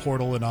done in the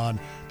portal and on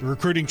the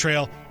recruiting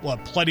trail. We'll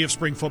have plenty of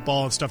spring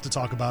football and stuff to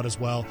talk about as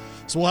well.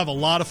 So we'll have a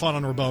lot of fun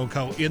on Rabaut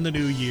Co. in the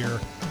new year.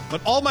 But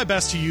all my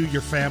best to you,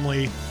 your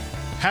family.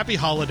 Happy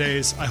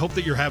holidays. I hope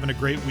that you're having a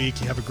great week.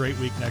 You have a great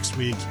week next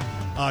week.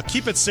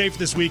 Keep it safe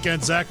this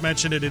weekend. Zach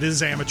mentioned it. It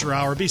is amateur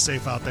hour. Be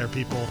safe out there,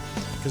 people,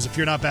 because if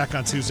you're not back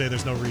on Tuesday,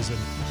 there's no reason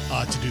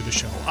to do the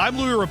show. I'm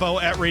Louis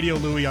Rabaut at Radio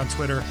Louis on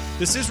Twitter.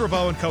 This is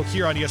Rabaut & Co.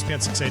 here on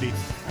ESPN 680.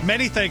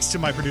 Many thanks to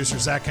my producer,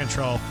 Zach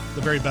Cantrell,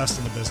 the very best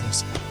in the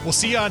business. We'll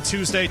see you on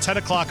Tuesday, 10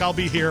 o'clock. I'll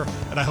be here,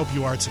 and I hope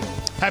you are too.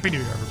 Happy New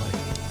Year, everybody.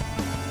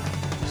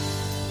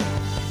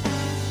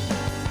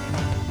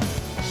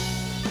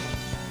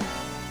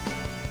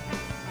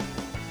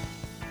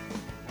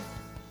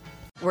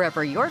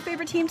 Wherever your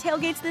favorite team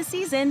tailgates this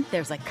season,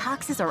 there's a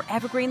Cox's or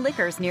Evergreen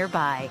Liquors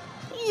nearby.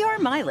 Your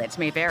mileage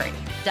may vary.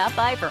 Stop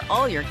by for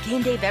all your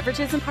game day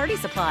beverages and party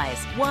supplies,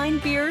 wine,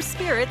 beer,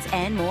 spirits,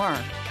 and more.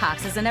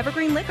 Cox's and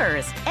Evergreen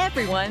Liquors,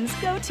 everyone's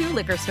go-to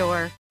liquor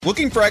store.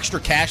 Looking for extra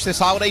cash this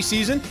holiday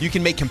season? You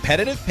can make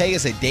competitive pay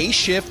as a day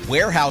shift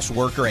warehouse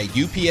worker at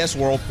UPS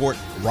Worldport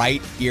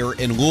right here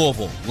in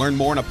Louisville. Learn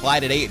more and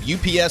apply today at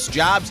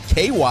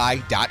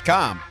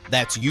upsjobsky.com.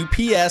 That's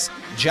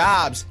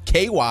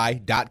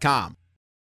upsjobsky.com.